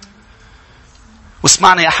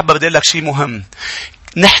 واسمعني يا أحبة، بدي أقول لك شيء مهم.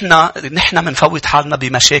 نحن منفوت حالنا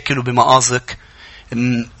بمشاكل وبمآزق.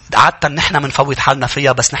 عادة نحن منفوت حالنا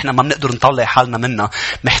فيها، بس نحن ما بنقدر نطلع حالنا منها.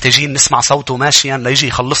 محتاجين نسمع صوته ماشيا ليجي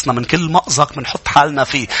يخلصنا من كل مأزق منحط حالنا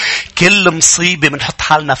فيه. كل مصيبة منحط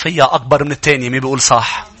حالنا فيها أكبر من التانية. مين بيقول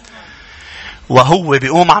صح؟ وهو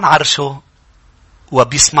بيقوم عن عرشه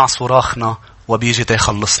وبيسمع صراخنا وبيجي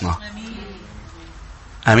يخلصنا.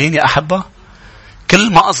 أمين يا أحبة؟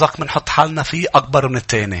 كل مأزق منحط حالنا فيه أكبر من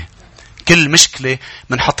التاني. كل مشكلة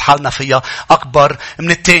منحط حالنا فيها أكبر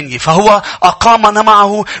من التانية. فهو أقامنا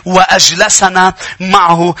معه وأجلسنا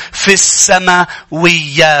معه في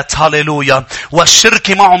السماويات. هاليلويا.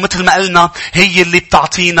 والشركة معه مثل ما قلنا هي اللي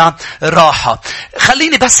بتعطينا راحة.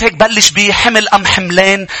 خليني بس هيك بلش بحمل أم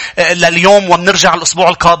حملين لليوم، وبنرجع الأسبوع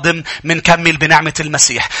القادم منكمل بنعمة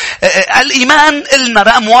المسيح. الإيمان قلنا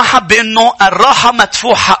رقم 1 بأنه الراحة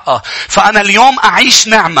مدفوع حقها. فأنا اليوم أعيش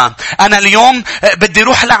نعمة. أنا اليوم بدي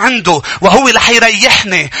روح لعنده، وهو اللي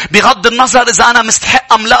حيريحني بغض النظر إذا أنا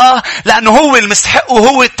مستحق أم لا، لأنه هو المستحق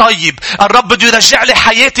وهو الطيب. الرب بده يرجع لي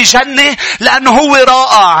حياتي جنة، لأنه هو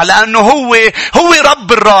رائع، لأنه هو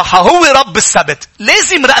رب الراحة، هو رب السبت.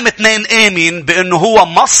 لازم رقم 2 آمن بأنه هو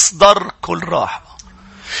مصدر كل راحة.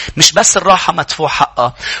 مش بس الراحة مدفوع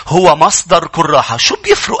حقها، هو مصدر كل راحة. شو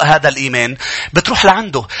بيفرق هذا الإيمان؟ بتروح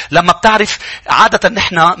لعنده. لما بتعرف عادة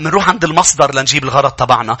نحن منروح عند المصدر لنجيب الغرض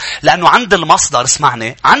تبعنا، لأنه عند المصدر،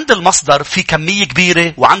 اسمعني، عند المصدر في كمية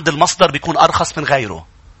كبيرة، وعند المصدر بيكون أرخص من غيره.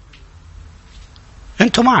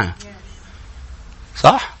 انتوا معي؟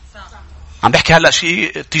 صح؟ عم بحكي هلأ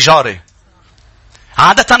شيء تجاري.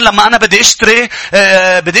 عادة لما أنا بدي أشتري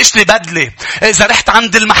بدلة، إذا رحت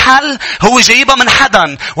عند المحل هو جايبها من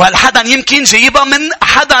حدا، وهالحدا يمكن جايبها من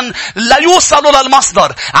حدا لا يوصلوا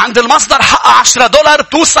للمصدر. عند المصدر حقها $10،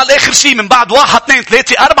 توصل آخر شيء من بعد 1 2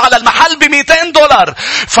 3 4 للمحل $200.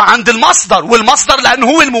 فعند المصدر، والمصدر لأنه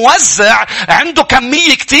هو الموزع عنده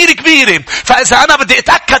كمية كتير كبيرة. فإذا أنا بدي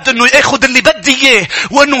أتأكد أنه يأخذ اللي بدي إياه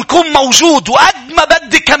وأنه يكون موجود وقد ما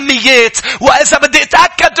بدي كميات، وإذا بدي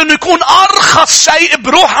أتأكد أنه يكون أرخص شيء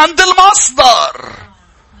بروح عند المصدر.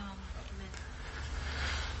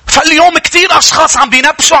 فاليوم كتير أشخاص عم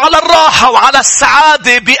بينبشوا على الراحة وعلى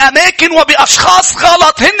السعادة بأماكن وبأشخاص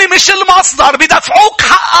غلط. هن مش المصدر، بيدفعوك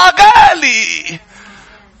حقها غالي،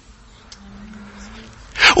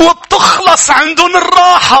 وبتخلص عندهم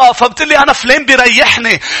الراحة. فبتقلي أنا فلان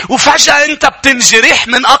بيريحني، وفجأة أنت بتنجرح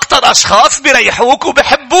من أكتر أشخاص بيريحوك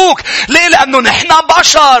وبيحبوك. ليه؟ لأنه نحن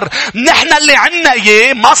بشر. نحن اللي عنا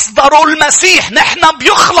إياه مصدره المسيح. نحن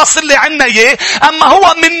بيخلص اللي عنا إياه، أما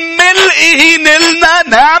هو من ملئه نلنا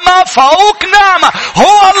نعمة فوق نعمة.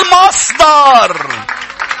 هو المصدر.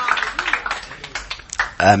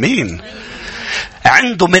 آمين.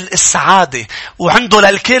 عنده ملء السعادة وعنده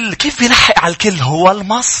للكل. كيف بيلحق على الكل؟ هو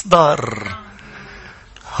المصدر.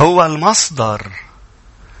 هو المصدر.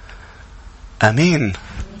 أمين.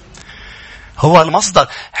 هو المصدر.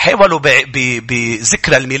 حاولوا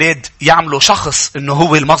بذكرى الميلاد يعملوا شخص إنه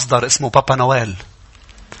هو المصدر، اسمه بابا نويل.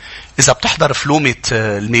 إذا بتحضر فلومة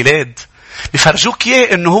الميلاد بيفرجوك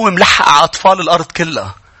إياه إنه هو ملحق على أطفال الأرض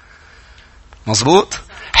كلها. مظبوط؟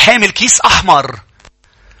 حامل كيس أحمر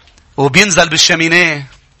وبينزل بالشمينيه،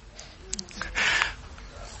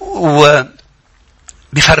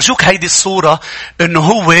 وبيفرجوك هيدي الصورة انه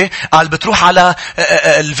هو قال بتروح على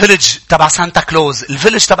الفيلج تبع سانتا كلوز.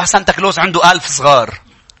 الفيلج تبع سانتا كلوز عنده 1000 صغار.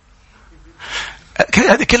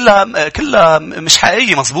 هذه كلها مش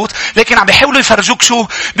حقيقية مزبوط. لكن عم بيحاولوا يفرجوك شو؟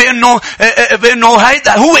 بأنه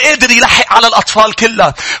هيدا هو قادر يلحق على الأطفال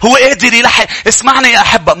كلها. هو قادر يلحق. اسمعني يا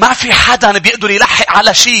أحبة، ما في حدا بيقدر يلحق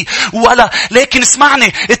على شيء ولا. لكن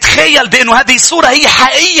اسمعني، تخيل بأنه هذه الصورة هي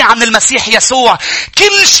حقيقية عن المسيح يسوع.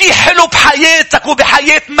 كل شيء حلو بحياتك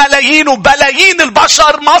وبحياة ملايين وبلايين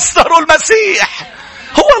البشر مصدره المسيح.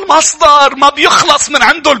 هو المصدر. ما بيخلص من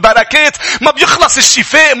عنده البركات، ما بيخلص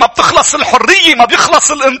الشفاء، ما بتخلص الحرية، ما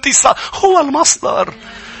بيخلص الانتصار. هو المصدر.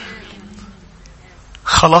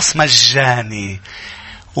 خلاص مجاني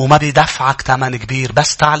وما بيدفعك ثمن كبير.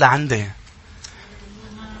 بس تعال عندي،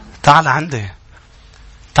 تعال عندي،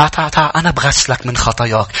 تعال أنا بغسلك من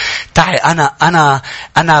خطاياك. تعال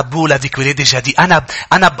أنا بولدك ولادي جديد.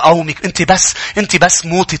 أنا بقومك. أنت بس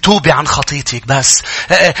موتي، توبي عن خطيتك بس.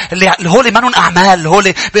 هولي منون أعمال.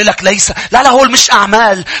 هولي بيقولك ليس. لا هول مش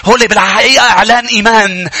أعمال. هولي بالحقيقة إعلان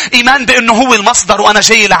إيمان بأنه هو المصدر وأنا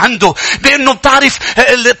جاي لعنده. بأنه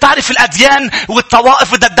بتعرف الأديان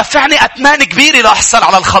والطوائف بدها تدفعني أثمان كبيرة لأحصل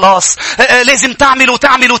على الخلاص. لازم تعمل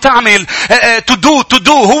وتعمل وتعمل. to do.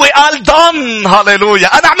 هو قال done.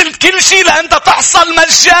 هاليلويا. أنا عملت كل شيء لأنت تحصل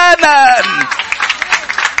مجانا.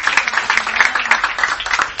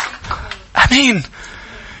 أمين.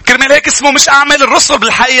 كرمال هيك اسمه مش أعمال الرسل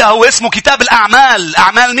بالحقيقة، هو اسمه كتاب الأعمال.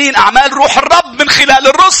 أعمال مين؟ أعمال روح الرب من خلال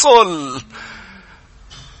الرسل.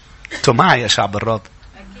 أنتوا معي يا شعب الرب؟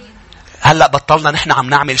 هلأ بطلنا نحن عم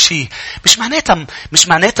نعمل شيء. مش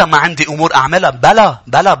معناتها ما عندي أمور أعملها.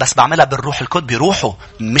 بلا بس بعملها بالروح القدس، بروحه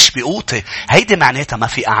مش بقوتي. هيدي معناتها ما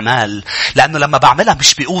في أعمال. لأنه لما بعملها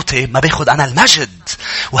مش بقوتي ما باخد أنا المجد.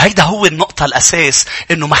 وهيدا هو النقطة الأساس،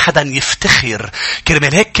 إنه ما حدا يفتخر.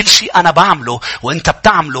 كرمال هيك كل شيء أنا بعمله وإنت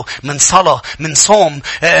بتعمله، من صلاة، من صوم،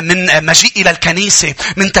 من مجيء إلى الكنيسة،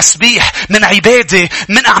 من تسبيح، من عبادة،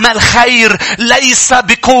 من أعمال خير، ليس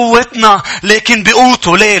بقوتنا لكن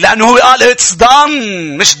بقوته. ليه؟ لأنه هو قال it's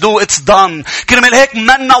done. مش do it's done. كرمال هيك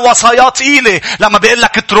منا وصايات ثقيلة لما بيقول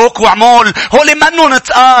لك اترك واعمل. هولي منهم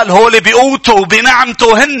اتقال. هولي بقوته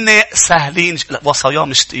وبنعمته هن سهلين. وصايا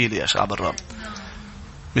مش ثقيلة يا شعب الرب.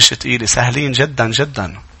 مش ثقيلة، سهلين جدا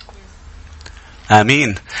جدا.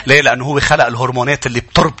 آمين. ليه؟ لأنه هو خلق الهرمونات اللي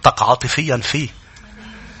بتربطك عاطفيا فيه.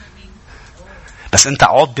 بس انت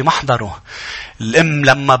اقعد بمحضره.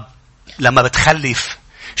 الام لما بتخلف،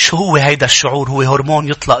 شو هو هيدا الشعور؟ هو هرمون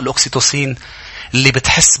يطلق الأكسيتوسين اللي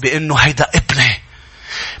بتحس بأنه هيدا ابني.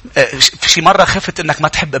 في مرة خفت أنك ما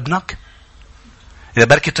تحب ابنك؟ إذا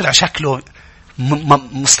بركي طلع شكله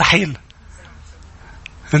مستحيل.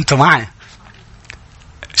 أنت معي؟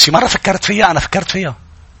 شي مرة فكرت فيها. أنا فكرت فيها.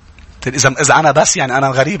 إذا أنا بس يعني أنا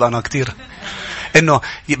غريب. أنا كتير إنه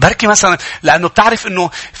بركي مثلا، لأنه بتعرف إنه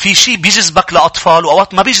في شيء بيجذبك لأطفال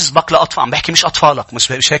وأوقات ما بيجذبك لأطفال. عم بحكي مش أطفالك،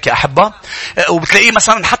 مش هيك أحبة. وبتلاقيه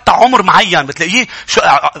مثلا حتى عمر معين بتلاقيه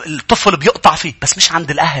الطفل بيقطع فيه، بس مش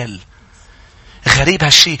عند الأهل. غريب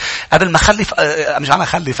هالشيء. قبل ما خلف، مش أنا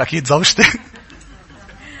خلف أكيد زوجتي.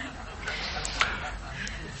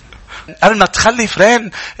 قبل ما تخلف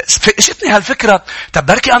رين اجتني هالفكرة. طب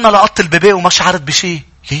بركي أنا لقطت البيبي وما شعرت بشيء.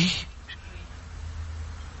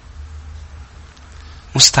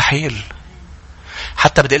 مستحيل.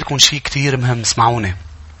 حتى بدي لكم شيء كتير مهم. اسمعوني.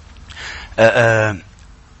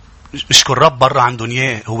 مشكور رب برا عندهم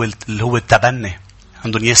اياه اللي هو التبني.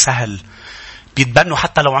 عندهم اياه سهل. بيتبنوا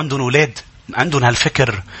حتى لو عندهم اولاد. عندهم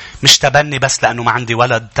هالفكر. مش تبني بس لانه ما عندي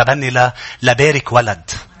ولد. تبني لبارك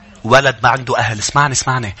ولد ما عنده اهل.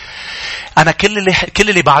 اسمعني. انا كل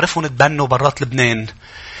اللي بعرفهم تبنوا برات لبنان.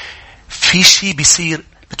 في شيء بيصير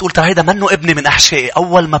بتقول ترى هيدا منه ابني من أحشائي.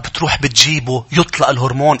 أول ما بتروح بتجيبه يطلق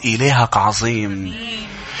الهرمون إلهك عظيم.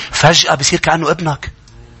 فجأة بيصير كأنه ابنك.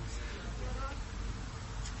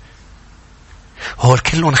 هو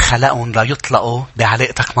كلهم خلقهم لا يطلقوا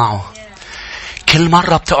بعلاقتك معه. كل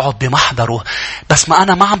مرة بتقعد بمحضره. بس ما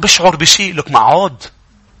أنا ما عم بشعر بشيء. لك ما اقعد.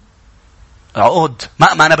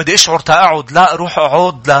 ما أنا بدي أشعر تقعد. لا، روح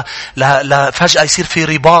اقعد. لا فجأة يصير في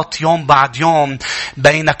رباط يوم بعد يوم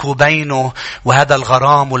بينك وبينه. وهذا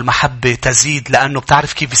الغرام والمحبة تزيد. لأنه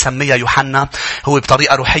بتعرف كيف يسميها يوحنا؟ هو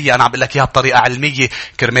بطريقة روحية. أنا عم بقول لك إياها بطريقة علمية.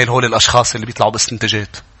 كرمال هول الأشخاص اللي بيطلعوا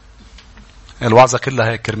باستنتاجات. الوعظة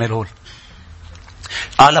كلها هيك كرمال هول.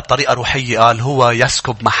 قال بطريقة روحية. قال هو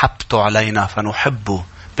يسكب محبته علينا فنحبه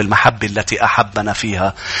بالمحبة التي أحبنا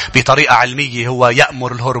فيها. بطريقة علمية هو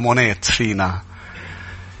يأمر الهرمونات فينا.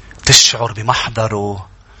 تشعر بمحضره.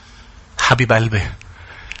 حبيب قلبي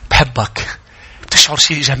بحبك. بتشعر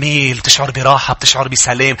شيء جميل، بتشعر براحة، بتشعر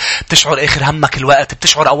بسلام، بتشعر آخر همك الوقت،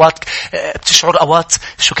 بتشعر أوقات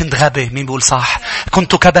شو كنت غبي. مين بيقول صح؟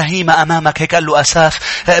 كنت كبهيمة أمامك، هيك قال له أساف.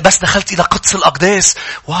 بس دخلت إلى قدس الأقداس،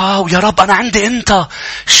 واو يا رب أنا عندي أنت.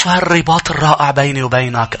 شو هالرباط الرائع بيني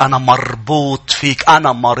وبينك، أنا مربوط فيك،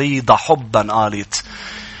 أنا مريضة حبا. قالت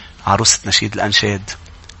عروسة نشيد الأنشاد.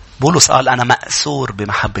 بولس قال أنا مأسور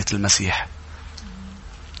بمحبة المسيح.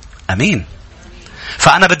 أمين.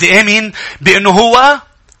 فأنا بدي آمن بأنه هو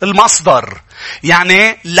المصدر.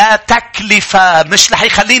 يعني لا تكلفة، مش رح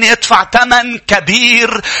يخليني ادفع ثمن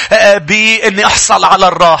كبير باني احصل على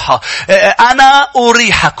الراحة. انا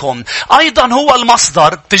اريحكم. ايضا هو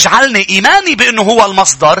المصدر. بتجعلني ايماني بانه هو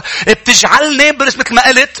المصدر، بتجعلني مثل ما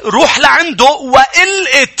قلت روح لعنده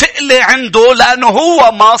والقي تقلي عنده، لانه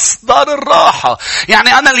هو مصدر الراحة.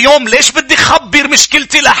 يعني انا اليوم ليش بدي خبر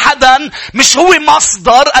مشكلتي لحدا مش هو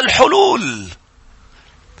مصدر الحلول؟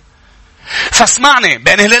 فاسمعني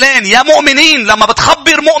بين هلالين يا مؤمنين، لما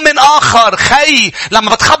بتخبر مؤمن آخر خي،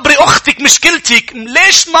 لما بتخبري أختك مشكلتك،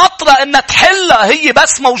 ليش ناطرة إنها تحلها؟ هي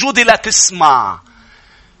بس موجودة لا تسمع.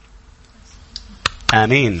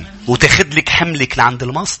 آمين. وتاخد لك حملك لعند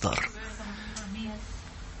المصدر.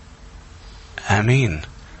 آمين.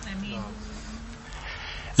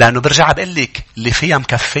 لأنه برجع بقول لك اللي فيها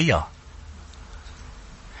مكفية.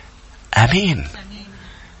 آمين.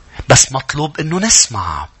 بس مطلوب إنه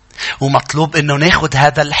نسمع، ومطلوب انه ناخد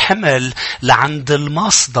هذا الحمل لعند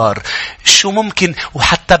المصدر. شو ممكن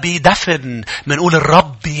وحتى بيدفن منقول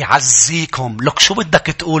الرب يعزيكم. لك شو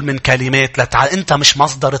بدك تقول من كلمات انت مش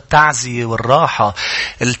مصدر التعزية والراحة.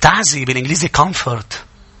 التعزية بالانجليزي comfort.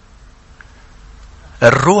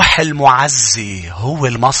 الروح المعزي هو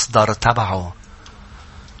المصدر تبعه.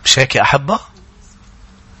 مش هيك يا أحبة؟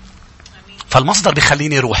 فالمصدر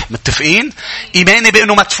بيخليني روح. متفقين؟ إيماني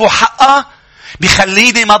بأنه مدفوع حقه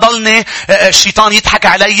بيخليني ما ضلني الشيطان يضحك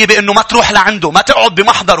علي بأنه ما تروح لعنده، ما تقعد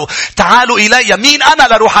بمحضره. تعالوا إلي. مين أنا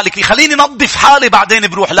لروح عليك؟ يخليني نظف حالي بعدين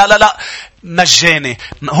بروح. لا لا لا، مجاني.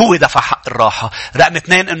 هو دفع حق الراحة. رقم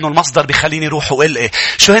 2 انه المصدر بيخليني روح وقلقي.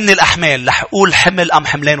 شو هن الأحمال؟ رح أقول حمل أم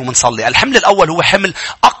حملين ومنصلي. الحمل الأول هو حمل،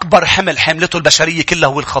 أكبر حمل حملته البشرية كلها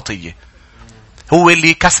هو الخطية. هو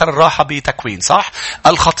اللي كسر الراحة بتكوين، صح؟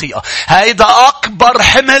 الخطيئة. هيدا أكبر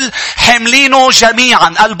حمل حملينه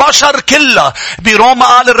جميعا البشر كلها. بروما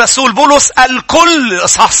قال الرسول بولس الكل،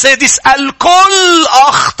 إصحاح 6، الكل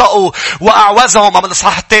أخطأوا وأعوزهم. أما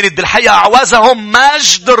الإصحاح 3 بالحقيقة أعوزهم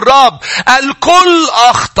مجد الرب. الكل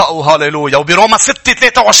أخطأوا. هاليلويا. وبروما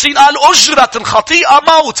 6:23 قال أجرة الخطيئة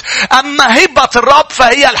موت، أما هبة الرب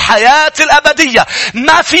فهي الحياة الأبدية.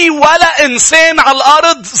 ما في ولا إنسان على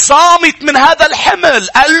الأرض صامت من هذا الحمل.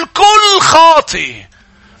 الكل خاطئ.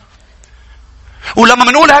 ولما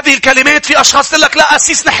منقول هذه الكلمات في أشخاص تقول لك لا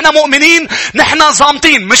أسيس نحن مؤمنين نحن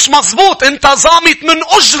زامتين. مش مزبوط. أنت زامت من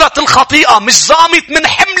أجرة الخطيئة، مش زامت من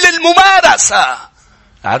حمل الممارسة.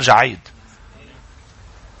 أرجع عيد.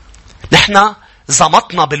 نحن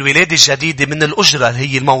زمطنا بالولادة الجديدة من الأجرة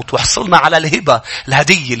اللي هي الموت، وحصلنا على الهبة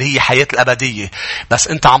الهدية اللي هي حياة الأبدية. بس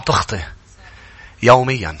أنت عم تخطئ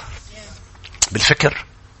يوميا بالفكر،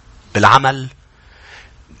 بالعمل،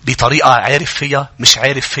 بطريقة عارف فيها مش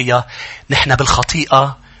عارف فيها. نحن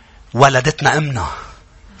بالخطيئة ولدتنا أمنا.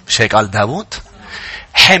 مش هيك قال داود؟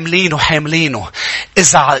 حاملينه.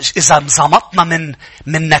 إذا زمطنا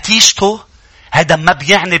من نتيجته، هذا ما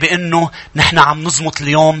بيعني بأنه نحن عم نزمط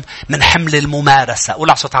اليوم من حمل الممارسة. قول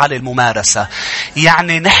عصو تعالى الممارسة.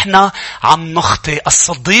 يعني نحن عم نخطئ.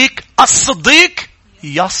 الصديق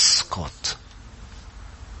يسقط.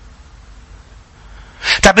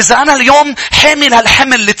 طب إذا أنا اليوم حامل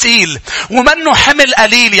هالحمل الثقيل، ومنه حمل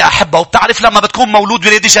قليل يا أحبة، وبتعرف لما بتكون مولود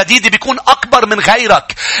ولادة جديدة بيكون أكبر من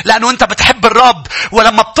غيرك، لأنه أنت بتحب الرب.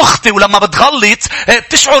 ولما بتخطي ولما بتغلط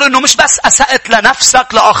بتشعر أنه مش بس أسأت لنفسك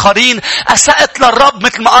لآخرين، أسأت للرب.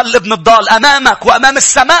 مثل ما قال ابن الضال أمامك وأمام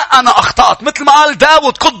السماء أنا أخطأت. مثل ما قال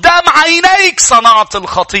داود قدام عينيك صنعت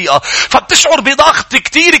الخطيئة. فبتشعر بضغط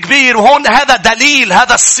كتير كبير. وهون هذا دليل،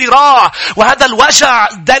 هذا الصراع وهذا الوجع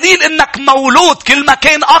دليل أنك مولود. كل ما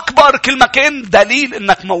كان أكبر كل ما كان دليل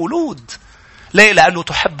أنك مولود. ليه؟ لأنه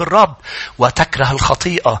تحب الرب وتكره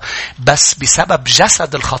الخطيئة. بس بسبب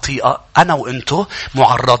جسد الخطيئة أنا وإنتو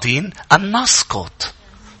معرضين أن نسقط.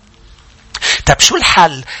 طب شو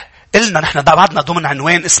الحل؟ قلنا نحن بعدنا ضمن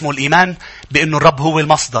عنوان اسمه الإيمان بأنه الرب هو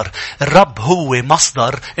المصدر. الرب هو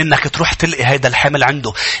مصدر إنك تروح تلقي هذا الحمل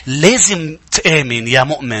عنده. لازم تآمن يا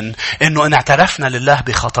مؤمن إنه إن اعترفنا لله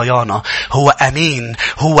بخطايانا هو أمين،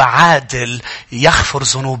 هو عادل، يغفر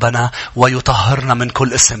ذنوبنا ويطهرنا من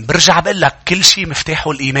كل اسم. برجع بقول لك كل شيء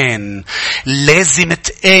مفتاحه الإيمان. لازم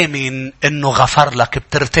تآمن إنه غفر لك.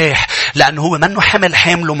 بترتاح لأنه هو منه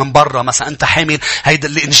حامله من برا. مثلا أنت حامل هيدا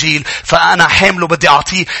الإنجيل فأنا حامله بدي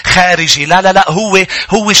أعطيه خارجي. لا لا لا،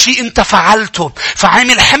 هو شيء أنت فعلته،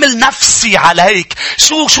 فعامل حمل نفسي عليك.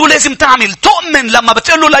 شو لازم تعمل؟ تؤمن لما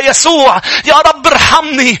بتقوله ليسوع يا رب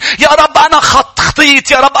ارحمني، يا رب أنا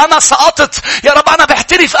خطيت، يا رب أنا سقطت، يا رب أنا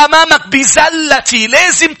بحترف أمامك بزلتي.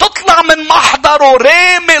 لازم تطلع من محضره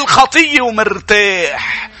رامي الخطية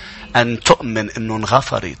ومرتاح أن تؤمن أنه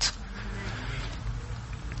انغفرت.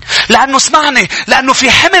 لأنه اسمعني، لأنه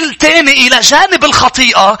في حمل تاني إلى جانب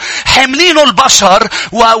الخطيئة حاملينه البشر،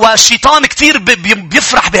 والشيطان كتير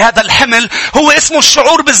بيفرح بهذا الحمل، هو اسمه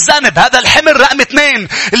الشعور بالذنب. هذا الحمل رقم 2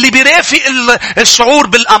 اللي بيرافق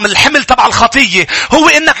الشعور الحمل تبع الخطية، هو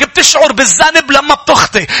إنك بتشعر بالذنب لما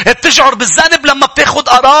بتخطئ، بتشعر بالذنب لما بتاخد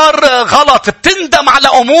قرار غلط، بتندم على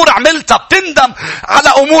أمور عملتها، بتندم على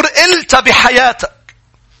أمور قلتها بحياتك.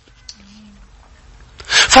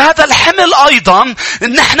 فهذا الحمل أيضا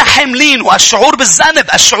نحن حاملين، والشعور بالذنب،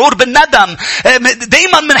 الشعور بالندم.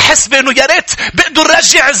 دايما منحس بأنه يا ريت بقدر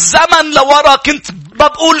رجع الزمن لورا، كنت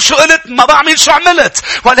بقول شو قلت، ما بعمل شو عملت،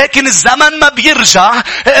 ولكن الزمن ما بيرجع.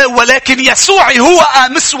 ولكن يسوع هو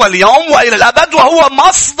أمس واليوم وإلى الأبد، وهو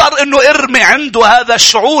مصدر أنه ارمي عنده هذا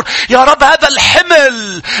الشعور. يا رب هذا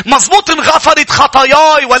الحمل مزبوط انغفرت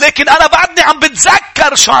خطاياي، ولكن أنا بعدني عم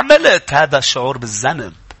بتذكر شو عملت. هذا الشعور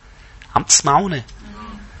بالذنب. عم تسمعوني؟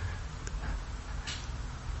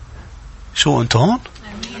 شو أنت هون؟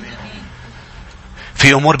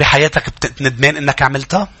 في أمور بحياتك ندمان إنك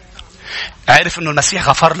عملتها؟ عارف إنه المسيح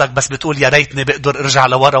غفر لك، بس بتقول يا ريتني بقدر ارجع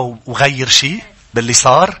لورا وغير شيء باللي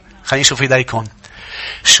صار. خلينا نشوف ايديكم.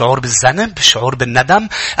 الشعور بالذنب، الشعور بالندم.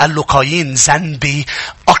 قال له قايين ذنبي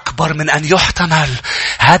أكبر من أن يحتمل.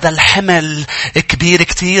 هذا الحمل كبير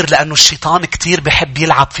كتير، لأنه الشيطان كتير بحب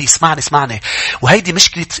يلعب فيه. اسمعني. وهيدي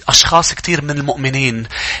مشكلة أشخاص كتير من المؤمنين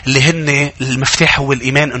اللي هن المفتاح هو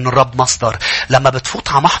الإيمان إنه الرب مصدر. لما بتفوت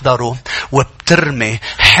على محضره وبترمي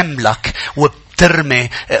حملك وبترمي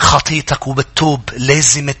خطيتك وبتتوب،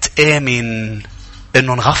 لازم تآمن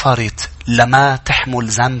إنه انغفرت لما تحمل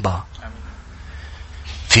ذنبها.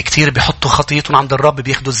 في كتير بيحطوا خطيتهم عند الرب،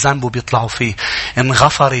 بياخدوا الذنب وبيطلعوا فيه.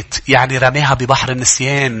 انغفرت يعني رميها ببحر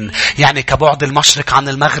النسيان، يعني كبعد المشرق عن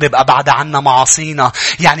المغرب أبعد عنا معاصينا.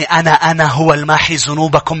 يعني أنا هو الماحي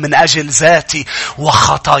ذنوبكم من أجل ذاتي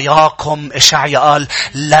وخطاياكم. إشعيا قال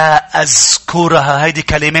لا أذكرها. هيدي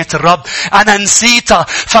كلمات الرب، أنا نسيتها.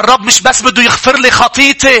 فالرب مش بس بده يغفر لي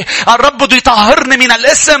خطيتي، الرب بده يطهرني من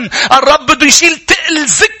الاسم، الرب بده يشيل تقل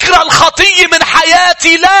ذكرى الخطية من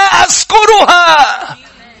حياتي. لا أذكرها.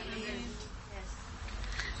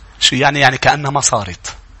 شو يعني كأنها ما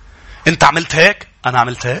صارت. انت عملت هيك، انا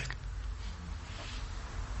عملت هيك،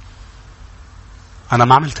 انا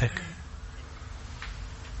ما عملت هيك.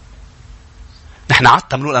 نحن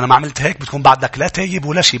عادة بنقول انا ما عملت هيك، بتكون بعدك لا تايب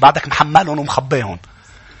ولا شيء، بعدك محملهم ومخبيهم.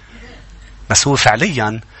 بس هو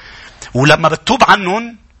فعليا ولما بتتوب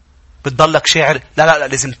عنهم بتضلك شاعر لا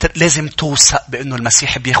لازم توثق بانه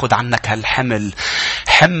المسيح بياخد عنك هالحمل،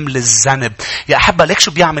 حمل الذنب. يا احبه ليك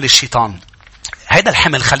شو بيعمل الشيطان؟ هيدا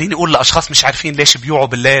الحمل خليني أقول لأشخاص مش عارفين ليش بيوعوا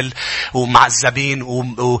بالليل ومعذبين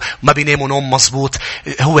وما بيناموا نوم مزبوط.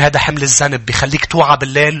 هو هذا حمل الذنب بيخليك توعى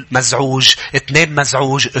بالليل مزعوج، تنام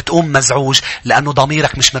مزعوج، تقوم مزعوج، لأنه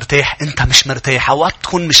ضميرك مش مرتاح، أنت مش مرتاح. أوقات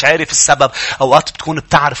تكون مش عارف السبب، أوقات بتكون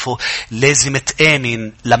بتعرفه. لازم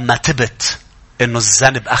تآمن لما تبت إنه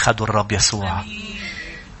الذنب أخده الرب يسوع.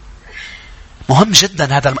 مهم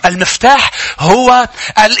جدا هذا المفتاح هو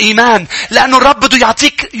الإيمان، لأنه الرب بده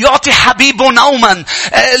يعطي حبيبه نوما.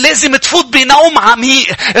 لازم تفوت بنوم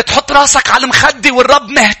عميق، تحط راسك على المخدة والرب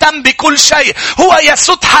مهتم بكل شيء. هو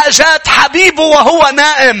يسد حاجات حبيبه وهو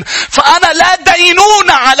نائم. فأنا لا دينون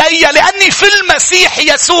علي لأني في المسيح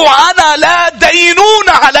يسوع. أنا لا دينون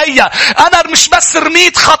علي. أنا مش بس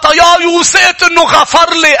رميت خطاياي وسقت إنه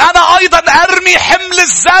غفر لي، أنا أيضا أرمي حمل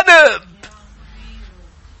الذنب.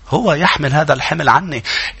 هو يحمل هذا الحمل عني.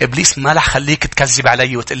 إبليس ما رح خليك تكذب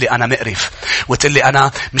علي وتقلي أنا مقرف، وتقلي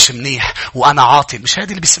أنا مش منيح وأنا عاطل. مش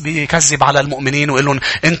هذا اللي بيكذب على المؤمنين ويقول لهم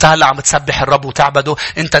أنت هلأ عم تسبح الرب وتعبده،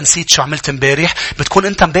 أنت نسيت شو عملت امبارح. بتكون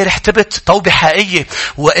أنت امبارح تبت توبة حقيقية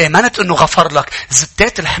وآمنت أنه غفر لك،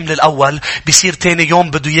 زتات الحمل الأول. بيصير تاني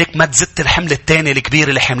يوم بده إياك ما تزت الحمل التاني الكبير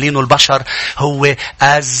اللي حاملينه البشر، هو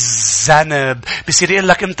الذنب. بيصير يقول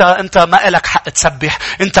لك أنت ما إلك حق تسبح،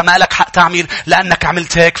 أنت ما إلك حق تعمل لأنك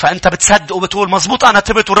عملت هيك. فأنت بتصدق وبتقول مزبوط أنا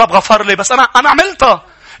تبت والرب غفر لي، بس أنا عملتها.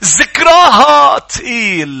 ذكراها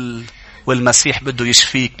تقيل، والمسيح بده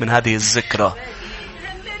يشفيك من هذه الذكرى.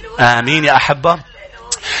 آمين يا أحبة.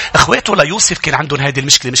 اخواته ليوسف كان عندهم هذه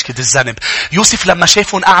المشكلة، مشكلة الذنب. يوسف لما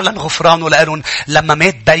شافهم أعلن غفرانه لقالهم. لما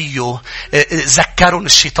مات بيه ذكرهم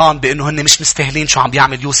الشيطان بأنه هن مش مستاهلين شو عم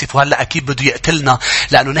بيعمل يوسف، وهلأ أكيد بده يقتلنا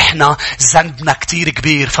لأنه نحن ذنبنا كتير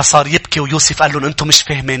كبير. فصار يبكي، ويوسف قال لهم أنتم مش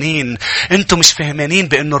فهمانين، أنتم مش فهمانين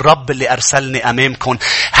بأنه الرب اللي أرسلني أمامكم.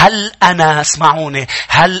 هل أنا، اسمعوني،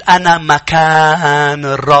 هل أنا مكان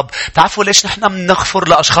الرب؟ تعرفوا ليش نحن بنغفر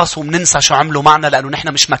لأشخاص وبننسى شو عملوا معنا؟ لأنه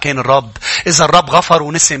نحن مش مكان الرب. إذا الرب غفر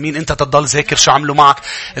ونسي، مين أنت تضل ذاكر شو عملوا معك؟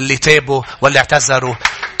 اللي تابوا واللي اعتذروا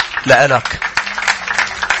لألك.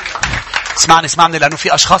 اسمعني، لأنه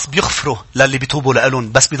في أشخاص بيغفروا للي بيتوبوا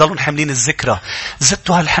لألون، بس بيضلون حاملين الذكرى.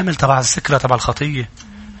 زدتوا هالحمل تبع الذكرى تبع الخطية.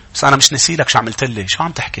 بس أنا مش نسيلك شو عملت لي. شو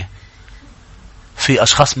عم تحكي؟ في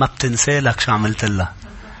أشخاص ما بتنسالك شو عملت لها.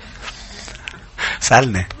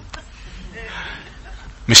 سألني.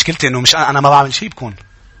 مشكلتي إنه مش أنا ما بعمل شيء، بكون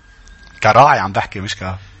كراعي عم بحكي، مش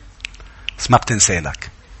بس ما بتنسالك.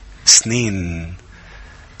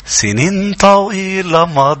 سنين طويلة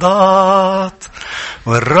مضت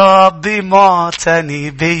والرب معتني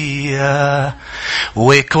بيا،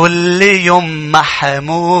 وكل يوم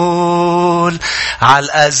محمول على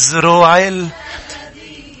الأزرع.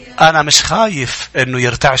 أنا مش خايف إنه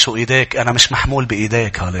يرتعشوا إيديك. أنا مش محمول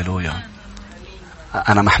بإيديك. هاليلويا.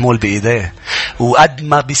 أنا محمول بإيديه. وقد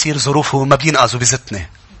ما بيصير ظروفه ما بينقذ وبيزتني.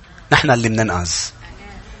 نحن اللي بننقذ.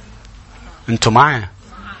 أنتوا معي؟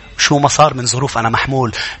 شو ما صار من ظروف أنا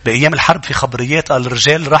محمول. بأيام الحرب في خبريات قال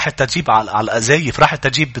الرجال راحت تجيب على الأزايف، راحت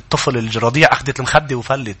تجيب الطفل الرضيع، أخذت المخدة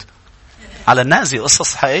وفلت على النازي.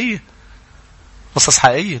 قصص حقيقية، قصص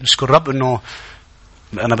حقيقية. نشكر رب إنه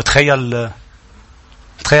أنا بتخيل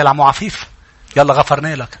عمو عفيف، يلا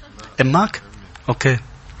غفرنا لك. إماك أوكي،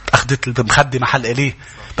 أخذت المخدة محل إليه،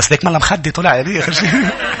 بس ليك ما مخدة طلع إليه آخر شيء.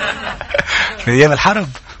 في أيام الحرب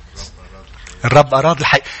الرب أراد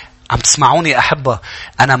الحقيقة. عم تسمعوني أحبة؟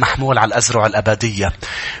 أنا محمول على الأزرع الأبدية،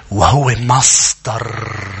 وهو مصدر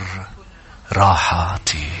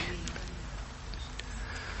راحتي.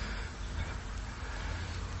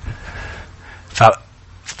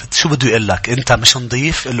 شو بده يقول لك؟ أنت مش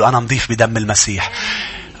نظيف؟ قل له أنا نظيف بدم المسيح.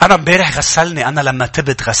 أنا امبارح غسلني، أنا لما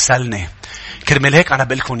تبت غسلني. كرمال هيك أنا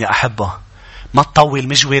بقلكم يا أحبة، ما تطول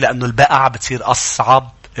مجوي، لأنه البقع بتصير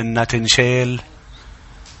أصعب إنها تنشال.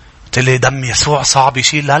 تلي دم يسوع صعب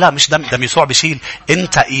يشيل. لا مش دم يسوع بيشيل.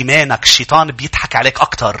 انت ايمانك. الشيطان بيضحك عليك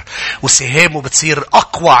اكتر، وسهامه بتصير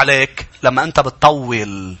اقوى عليك لما انت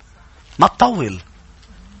بتطول. ما تطول.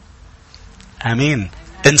 امين.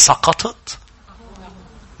 ان سقطت،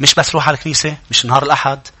 مش بس روح على الكنيسة، مش نهار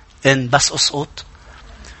الاحد، ان بس اسقط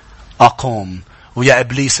اقوم. ويا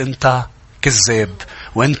ابليس انت كذاب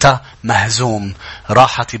وانت مهزوم.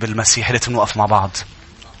 راحتي بالمسيح. لازم نوقف مع بعض.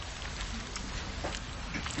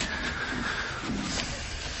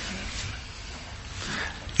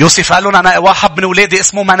 يوسف قال لهم أنا واحد من أولادي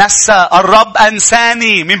اسمه منسى، الرب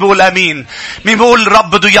أنساني. مين بيقول أمين؟ مين بيقول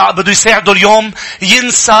الرب بده يساعده اليوم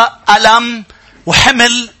ينسى ألم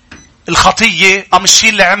وحمل الخطية، أم الشيء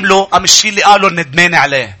اللي عمله، أم الشيء اللي قالوا الندمان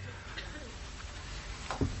عليه.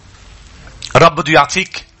 الرب بده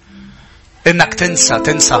يعطيك إنك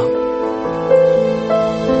تنسى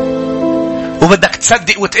وبدك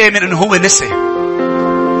تصدق وتآمن إنه هو نسي.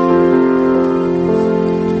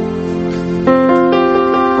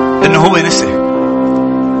 إنه هو نسي.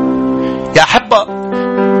 يا أحبة،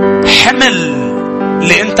 حمل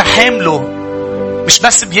اللي أنت حامله مش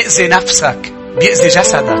بس بيأذي نفسك، بيأذي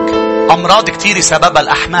جسدك. أمراض كتير سببها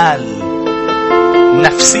الأحمال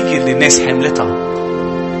النفسية اللي الناس حملتها.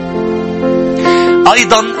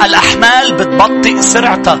 أيضا الأحمال بتبطئ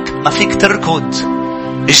سرعتك، ما فيك تركض.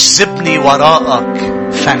 اجذبني وراءك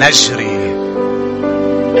فنجري.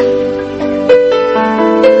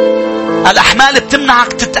 الأحمال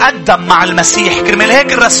بتمنعك تتقدم مع المسيح. كرمال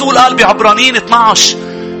هيك الرسول قال بعبرانيين 12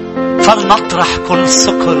 فلنطرح كل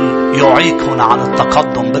ثقل يعيقنا عن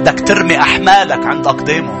التقدم. بدك ترمي أحمالك عند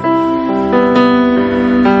أقدامه.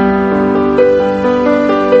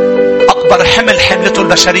 أكبر حمل حملته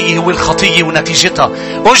البشرية هو الخطية ونتيجتها.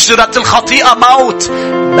 أجرت الخطيئة موت،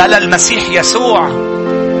 بل المسيح يسوع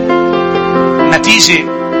نتيجة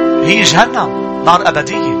هي جهنم، نار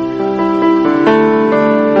أبدية.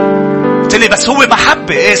 لي بس هو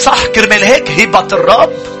محبة. ايه صح. كرمال هيك هبة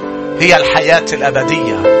الرب هي الحياة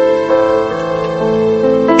الأبدية.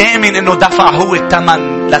 آمن انه دفع هو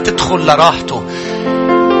الثمن لتدخل لراحته.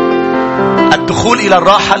 الدخول إلى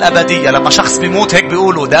الراحة الأبدية. لما شخص بيموت هيك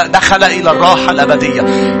بيقولوا دخل إلى الراحة الأبدية.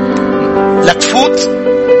 لتفوت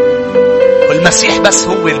والمسيح بس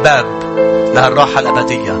هو الباب لهالراحة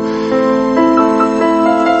الأبدية.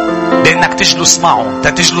 بأنك تجلس معه.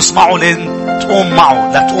 تجلس معه لازم تقوم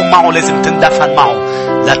معه. لا تقوم معه لازم تندفن معه.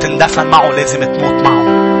 لا تندفن معه لازم تموت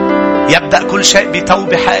معه. يبدأ كل شيء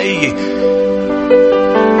بتوبة حقيقية.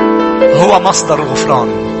 هو مصدر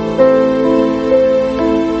الغفران.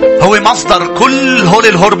 هو مصدر كل هول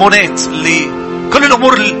الهرمونات كل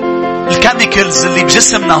الأمور الكيميكالز اللي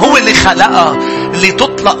بجسمنا. هو اللي خلقها، اللي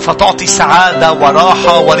تطلق فتعطي سعادة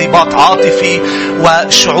وراحة ورباط عاطفي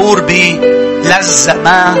وشعور بلذة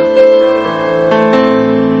ما.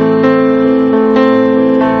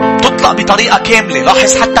 تطلق بطريقة كاملة.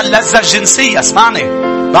 لاحظ حتى اللذة الجنسية. اسمعني،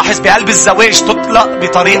 لاحظ بقلب الزواج تطلق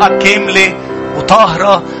بطريقة كاملة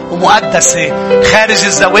وطاهرة ومقدسة. خارج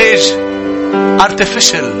الزواج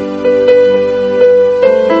artificial،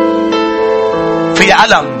 فيها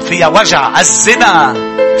ألم، فيها وجع. الزنا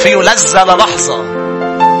فيه لذة للحظة،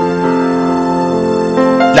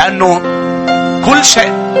 لأنه كل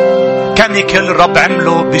شيء كيميكال الرب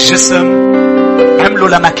عمله بالجسم، عمله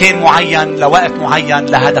لمكان معين، لوقت معين،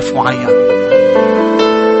 لهدف معين.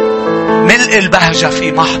 ملء البهجة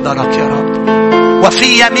في محضرك يا رب،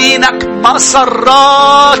 وفي يمينك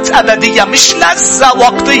مسرات أبدية. مش لذة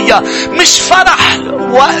وقتية، مش فرح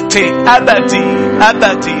وقتي، أبدي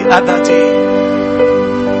أبدي أبدي.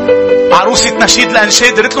 عروسة نشيد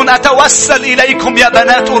الأنشاد قالت لهم أتوسل إليكم يا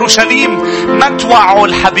بنات أورشليم، ما توعوا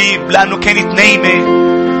الحبيب لأنه كانت نايمة،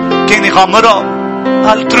 كان غامرة.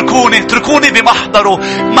 قال تركوني بمحضره.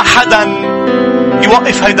 ما حدا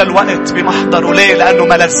يوقف هيدا الوقت بمحضره. ليه؟ لأنه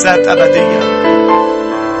ملذات أبدية.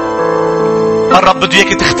 الرب بده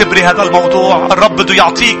إياك تختبري هذا الموضوع. الرب بده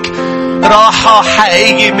يعطيك راحة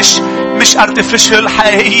حقيقية، مش artificial،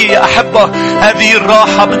 حقيقية يا أحبة. هذه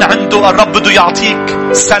الراحة من عنده. الرب بده يعطيك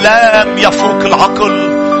سلام يفوق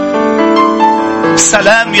العقل.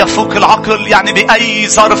 سلام يفوق العقل. يعني بأي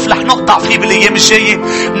ظرف رح نقطع فيه بالأيام الجاية.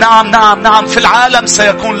 نعم في العالم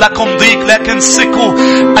سيكون لكم ضيق، لكن ثقوا.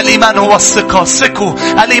 الإيمان هو الثقة. ثقوا.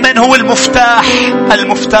 الإيمان هو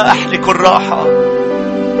المفتاح لكل راحة.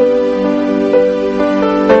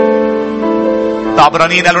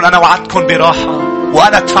 العبرانيين قالوا أنا وعدتكم براحة،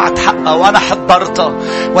 وأنا دفعت حقها، وأنا حضرتها،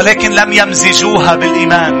 ولكن لم يمزجوها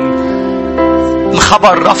بالإيمان.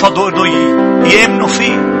 الخبر رفضوا أنه يؤمنوا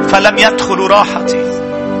فيه، فلم يدخلوا راحتي.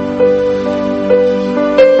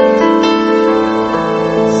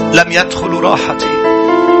 لم يدخلوا راحتي.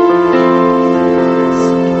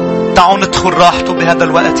 تعالوا ندخل راحته بهذا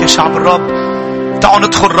الوقت يا شعب الرب. تعالوا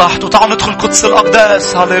ندخل راحته. تعالوا ندخل قدس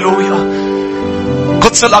الأقداس. هاليلويا.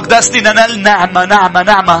 قدس الأقداس لننال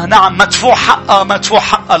نعمة. مدفوع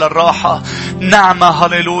حقها للراحة. نعمة.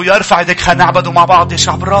 هاليلويا. ارفع يدك. خلينا نعبده مع بعض يا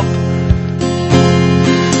شعب الرب.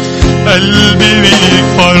 قلبي بيك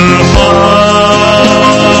فرحان،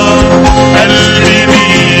 قلبي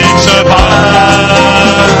بيك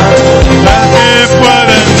شبعان، بهتف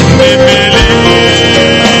ورنم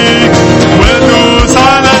ليك وادوس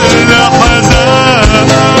على الحزان.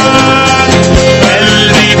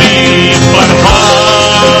 قلبي بيك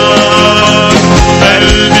فرحان،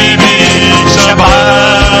 قلبي بيك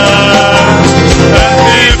شبعان،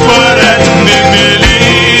 بهتف ورنم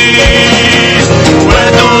ليك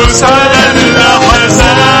وادوس على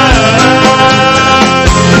الأحزان.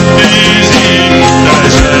 بيجي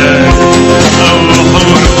رجاء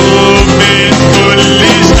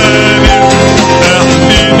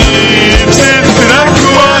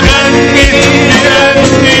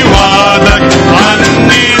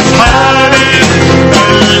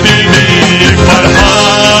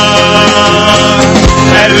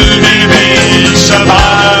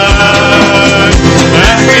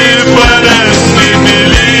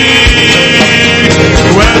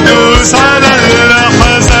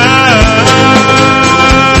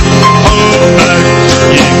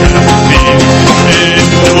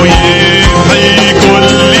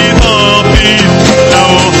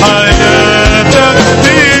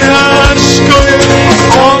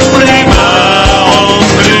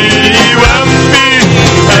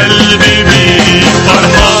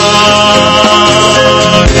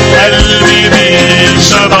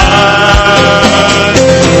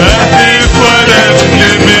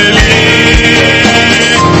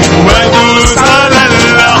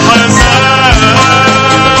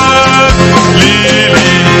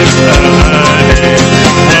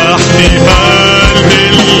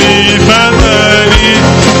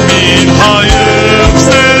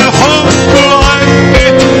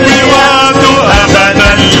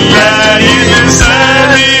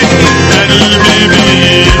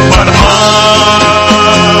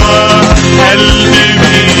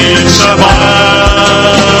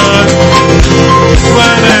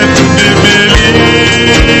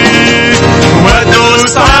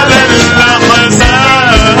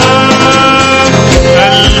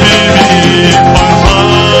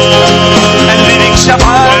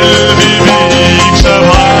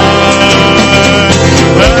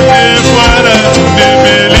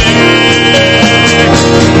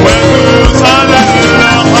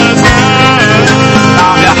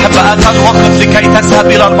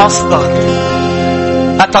تذهب إلى المصدر.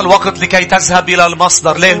 أتى الوقت لكي تذهب إلى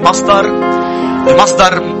المصدر. ليه المصدر؟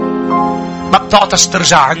 المصدر ما بتعطش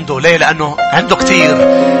ترجع عنده. ليه؟ لأنه عنده كتير.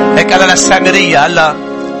 هيك قال للسامرية، قال لها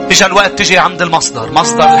إجا الوقت تجي عند المصدر،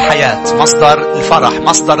 مصدر الحياة، مصدر الفرح،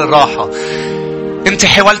 مصدر الراحة. انت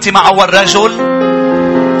حاولتي مع أول رجل،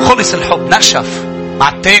 خلص الحب، نشف. مع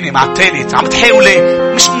التاني، مع التالت، عم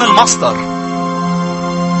تحاولي، مش من المصدر،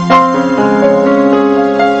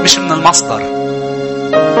 مش من المصدر.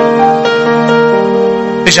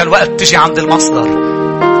 إجا الوقت تجي عند المصدر.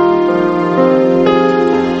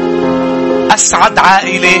 أسعد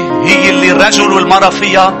عائلة هي اللي الرجل والمرأة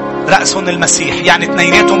فيها رأسهم المسيح، يعني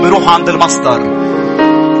اثنيناتهم بيروحوا عند المصدر.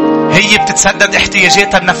 هي بتتسدد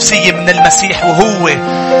احتياجاتها النفسية من المسيح وهو،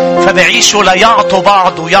 فبيعيشوا ليعطوا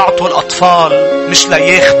بعض ويعطوا الأطفال، مش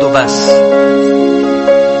لياخدوا بس.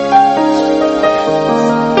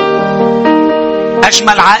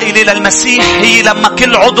 أجمل عائلة للمسيح هي لما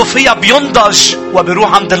كل عضو فيها بينضج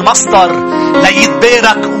وبيروح عند المصدر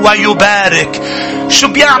ليتبارك ويبارك. شو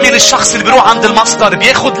بيعمل الشخص اللي بيروح عند المصدر؟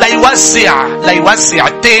 بياخد ليوزع.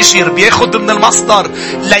 التاجر بياخد من المصدر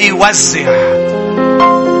ليوزع.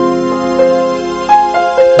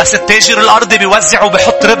 بس التاجر الأرضي بيوزع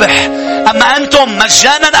وبيحط ربح. أما أنتم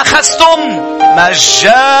مجانا أخذتم،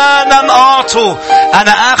 مجانا أعطوا.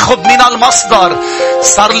 أنا أخذ من المصدر.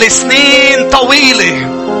 صار لي سنين طويلة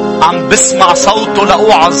عم بسمع صوته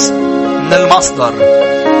لأوعظ من المصدر.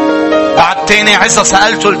 بعد تاني عزة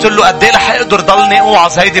سألته، قلت له قد ايه رح اقدر ضلني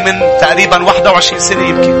اوعظ؟ هيدي من تقريبا 21 سنة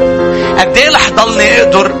يمكن. قد ايه رح ضلني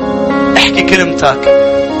اقدر احكي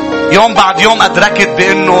كلمتك؟ يوم بعد يوم أدركت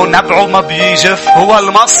بأنه نبعه ما بيجف، هو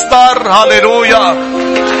المصدر. هاليلويا.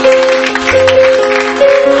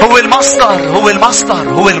 هو المصدر، هو المصدر،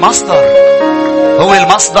 هو المصدر، هو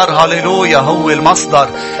المصدر. هاليلويا. هو المصدر.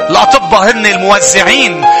 الأطباء هن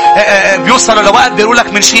الموزعين. بيوصلوا لوقت بيقولوا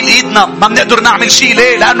لك منشيل ايدنا ما بنقدر نعمل شيء.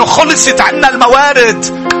 ليه؟ لأنه خلصت عنا الموارد.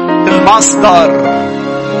 المصدر،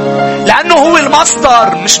 لأنه هو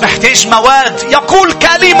المصدر، مش محتاج مواد. يقول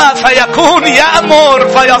كلمة فيكون، يأمر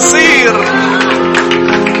فيصير.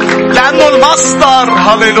 لأنه المصدر.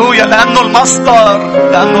 هاليلويا. لأنه المصدر،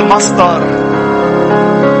 لأنه المصدر.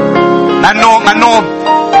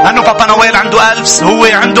 لأنه بابا نويل عنده ألفس، هو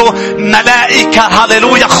عنده ملائكة.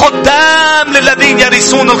 هاليلويا. خدام للذين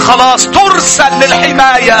يرثون الخلاص، ترسل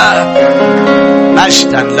للحماية.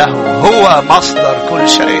 مجدا له. هو مصدر كل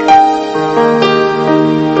شيء،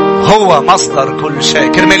 هو مصدر كل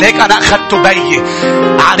شيء. كرمال هيك أنا أخذته بيي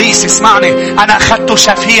عريس. اسمعني، أنا أخذته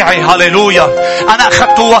شفيعي. هاليلويا. أنا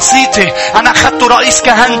أخذته وسيطي، أنا أخذته رئيس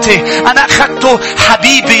كهنتي، أنا أخذته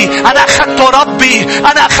حبيبي، أنا أخذته ربي،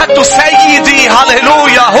 أنا أخذته سيدي.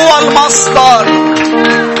 هاليلويا. هو المصدر،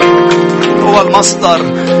 هو المصدر.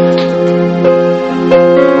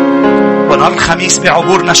 ونهار الخميس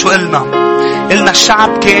بعبورنا شو قلنا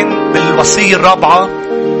الشعب كان بالوصية الرابعة،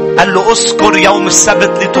 قال له اذكر يوم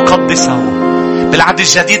السبت لتقدسه. بالعهد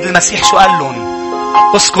الجديد المسيح شو قال لهم؟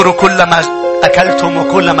 اذكروا كل ما أكلتم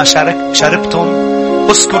وكل ما شربتم،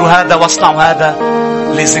 اذكروا هذا واصنعوا هذا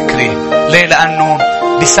لذكري. ليه؟ لأنه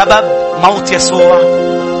بسبب موت يسوع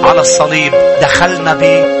على الصليب دخلنا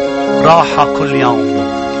براحة كل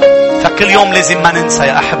يوم. فكل يوم لازم ما ننسى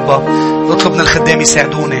يا أحبة. اطلب من الخدام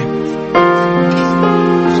يساعدوني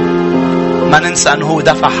ما ننسى أنه هو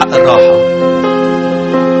دفع حق الراحة.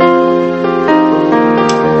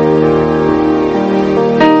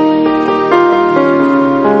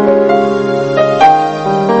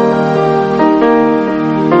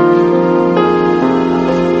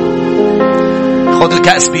 خذ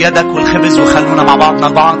الكأس بيدك والخبز وخلونا مع بعضنا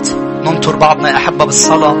البعض ننطر بعضنا يا أحبة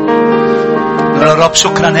بالصلاة. نقول يا رب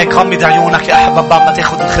شكرا. هيك غمض عيونك يا أحبة بعد ما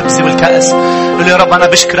تاخذ الخبز والكأس. قول يا رب أنا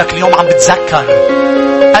بشكرك اليوم عم بتذكر.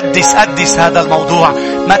 قدس هذا الموضوع،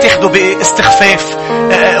 ما تاخده باستخفاف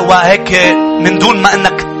وهيك من دون ما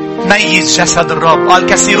أنك تميز جسد الرب. قال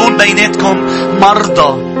كثيرون بيناتكم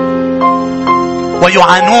مرضى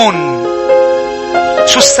ويعانون.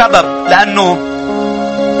 شو السبب؟ لأنه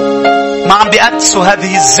ما عم بيقدسوا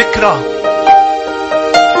هذه الذكرى.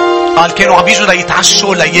 قال كانوا عم بيجوا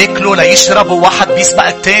ليتعشوا ليأكلوا ليشربوا، واحد بيسبق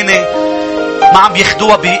التاني، ما عم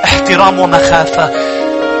بياخدوها باحترام ومخافة.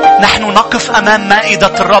 نحن نقف أمام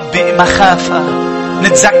مائدة الرب بمخافة،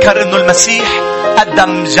 نتذكر أنه المسيح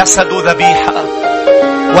قدم جسده ذبيحة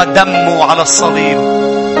ودمه على الصليب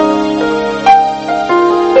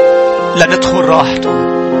لندخل راحته.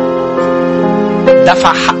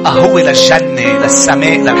 دفع حقه هو للجنة،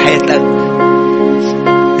 للسماء، للحياة.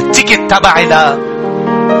 التيكت تبعي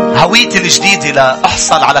لهويتي الجديدة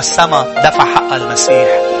لأحصل على السماء دفع حقه المسيح.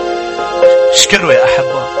 اشكره يا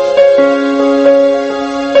أحبة.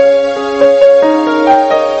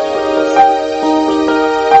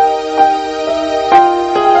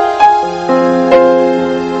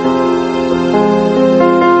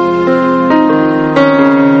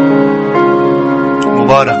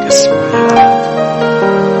 مبارك اسمه إلى الأبد.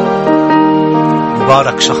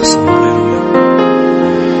 مبارك شخصه. هللويا.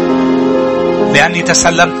 لأني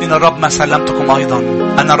تسلمت من الرب ما سلمتكم أيضا،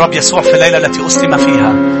 أن الرب يسوع في الليلة التي أسلم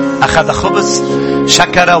فيها أخذ خبز،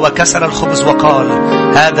 شكر وكسر الخبز وقال: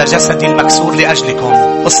 هذا جسدي المكسور لأجلكم،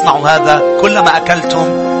 اصنعوا هذا كلما أكلتم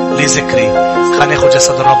لذكري. خلينا ناخذ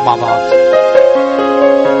جسد الرب مع بعض.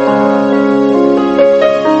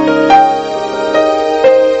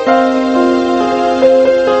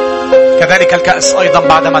 كذلك الكأس أيضا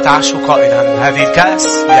بعدما تعشوا قائلا: هذه الكأس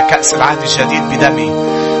هي كأس العهد الجديد بدمي،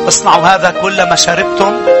 اصنعوا هذا كلما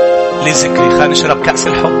شربتم لذكري. خلينا نشرب كأس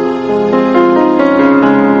الحب.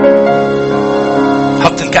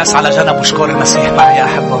 حط الكأس على جنب واشكر المسيح معي يا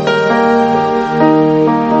أحبة.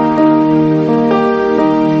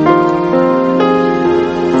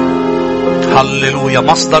 هللويا.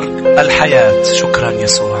 مصدر الحياة. شكرا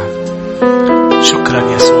يسوع. شكرا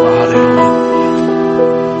يسوع. هللويا.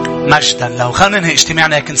 مجدا له. خلينا ننهي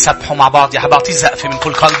اجتماعنا هيك نسبحوا مع بعض. يا حبا اعطيه زقفة من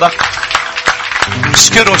كل قلبك.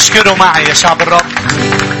 اشكروا معي يا شعب الرب.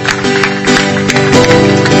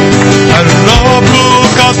 الرب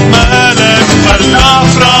قد ملك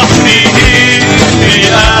فلنفرح به،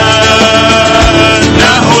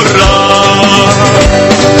 لأنه الرب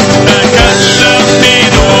تكلم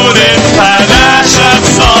بنور فلاشت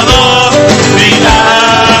صلاة، لأنه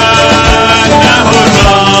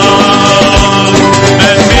الرب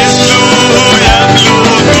من مثله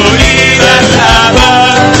يملك إلى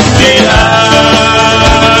الأبد، لأنه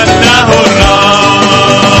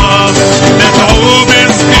الرب ندعو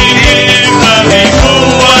باسمه فبكل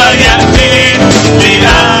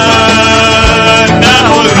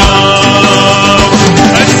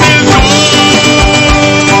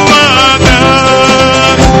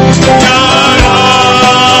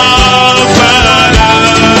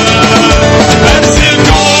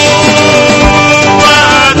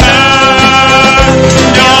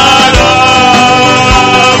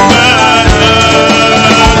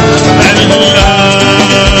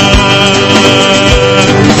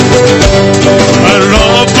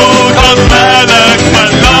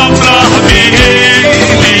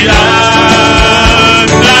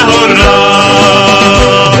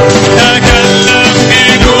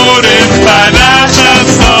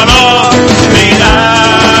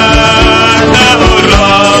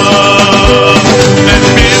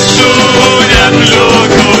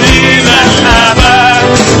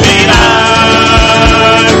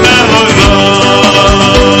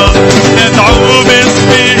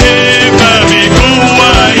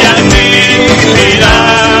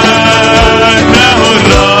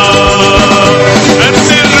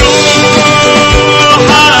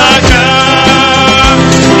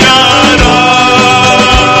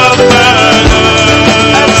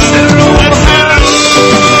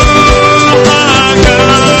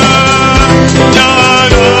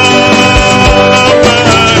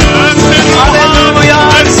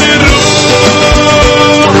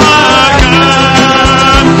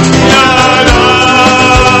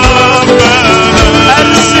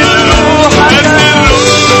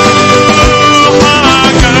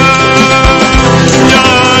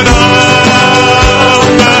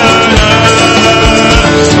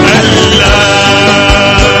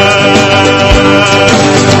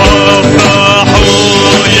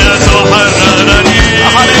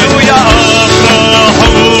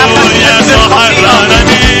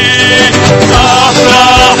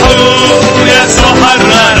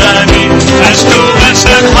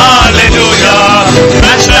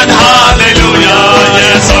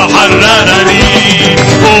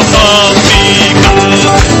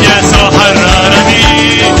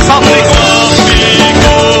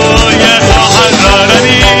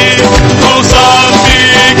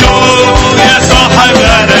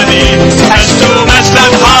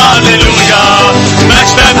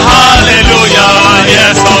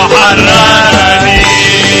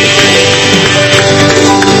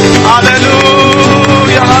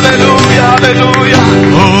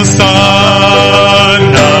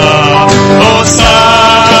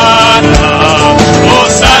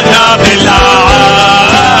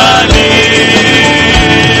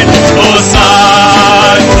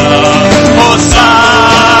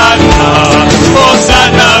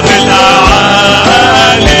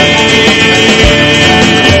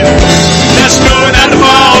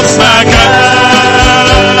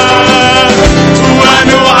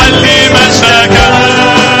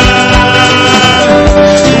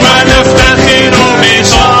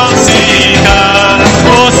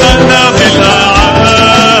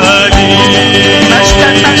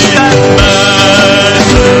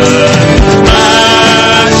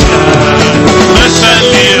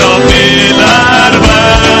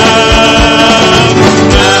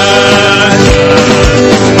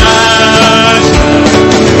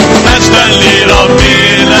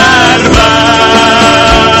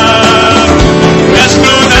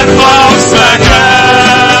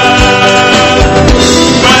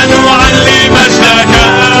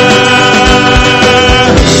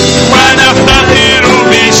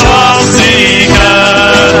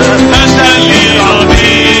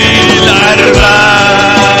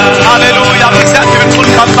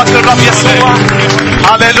الرب يسوع.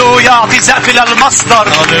 هللويا. اعطي زقف للمصدر.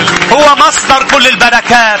 هو مصدر كل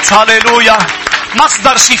البركات. هللويا.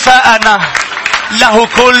 مصدر شفاءنا. له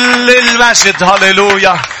كل المجد.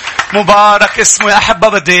 هللويا. مبارك اسمه. يا أحبة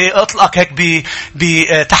بدي أطلق هيك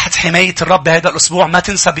تحت حماية الرب هذا الأسبوع. ما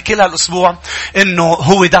تنسى بكل هالأسبوع إنه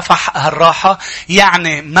هو دفع هالراحة.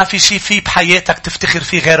 يعني ما في شيء فيه بحياتك تفتخر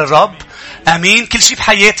فيه غير الرب. أمين. كل شيء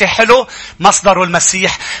بحياتي حلو مصدره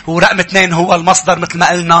المسيح. ورقم 2 هو المصدر مثل ما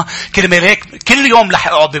قلنا. كرمال هيك كل يوم رح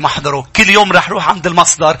أقعد بمحضره. كل يوم رح روح عند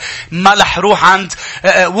المصدر. ما رح روح عند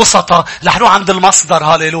وسطة. رح روح عند المصدر.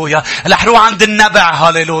 هاليلويا. رح روح عند النبع.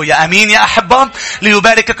 هاليلويا. أمين يا أحبة.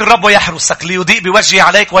 ليباركك الرب ويحرسك. ليضيء بوجهه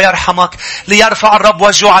عليك ويرحمك. ليرفع الرب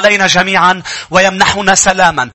وجهه علينا جميعا ويمنحنا سلاما.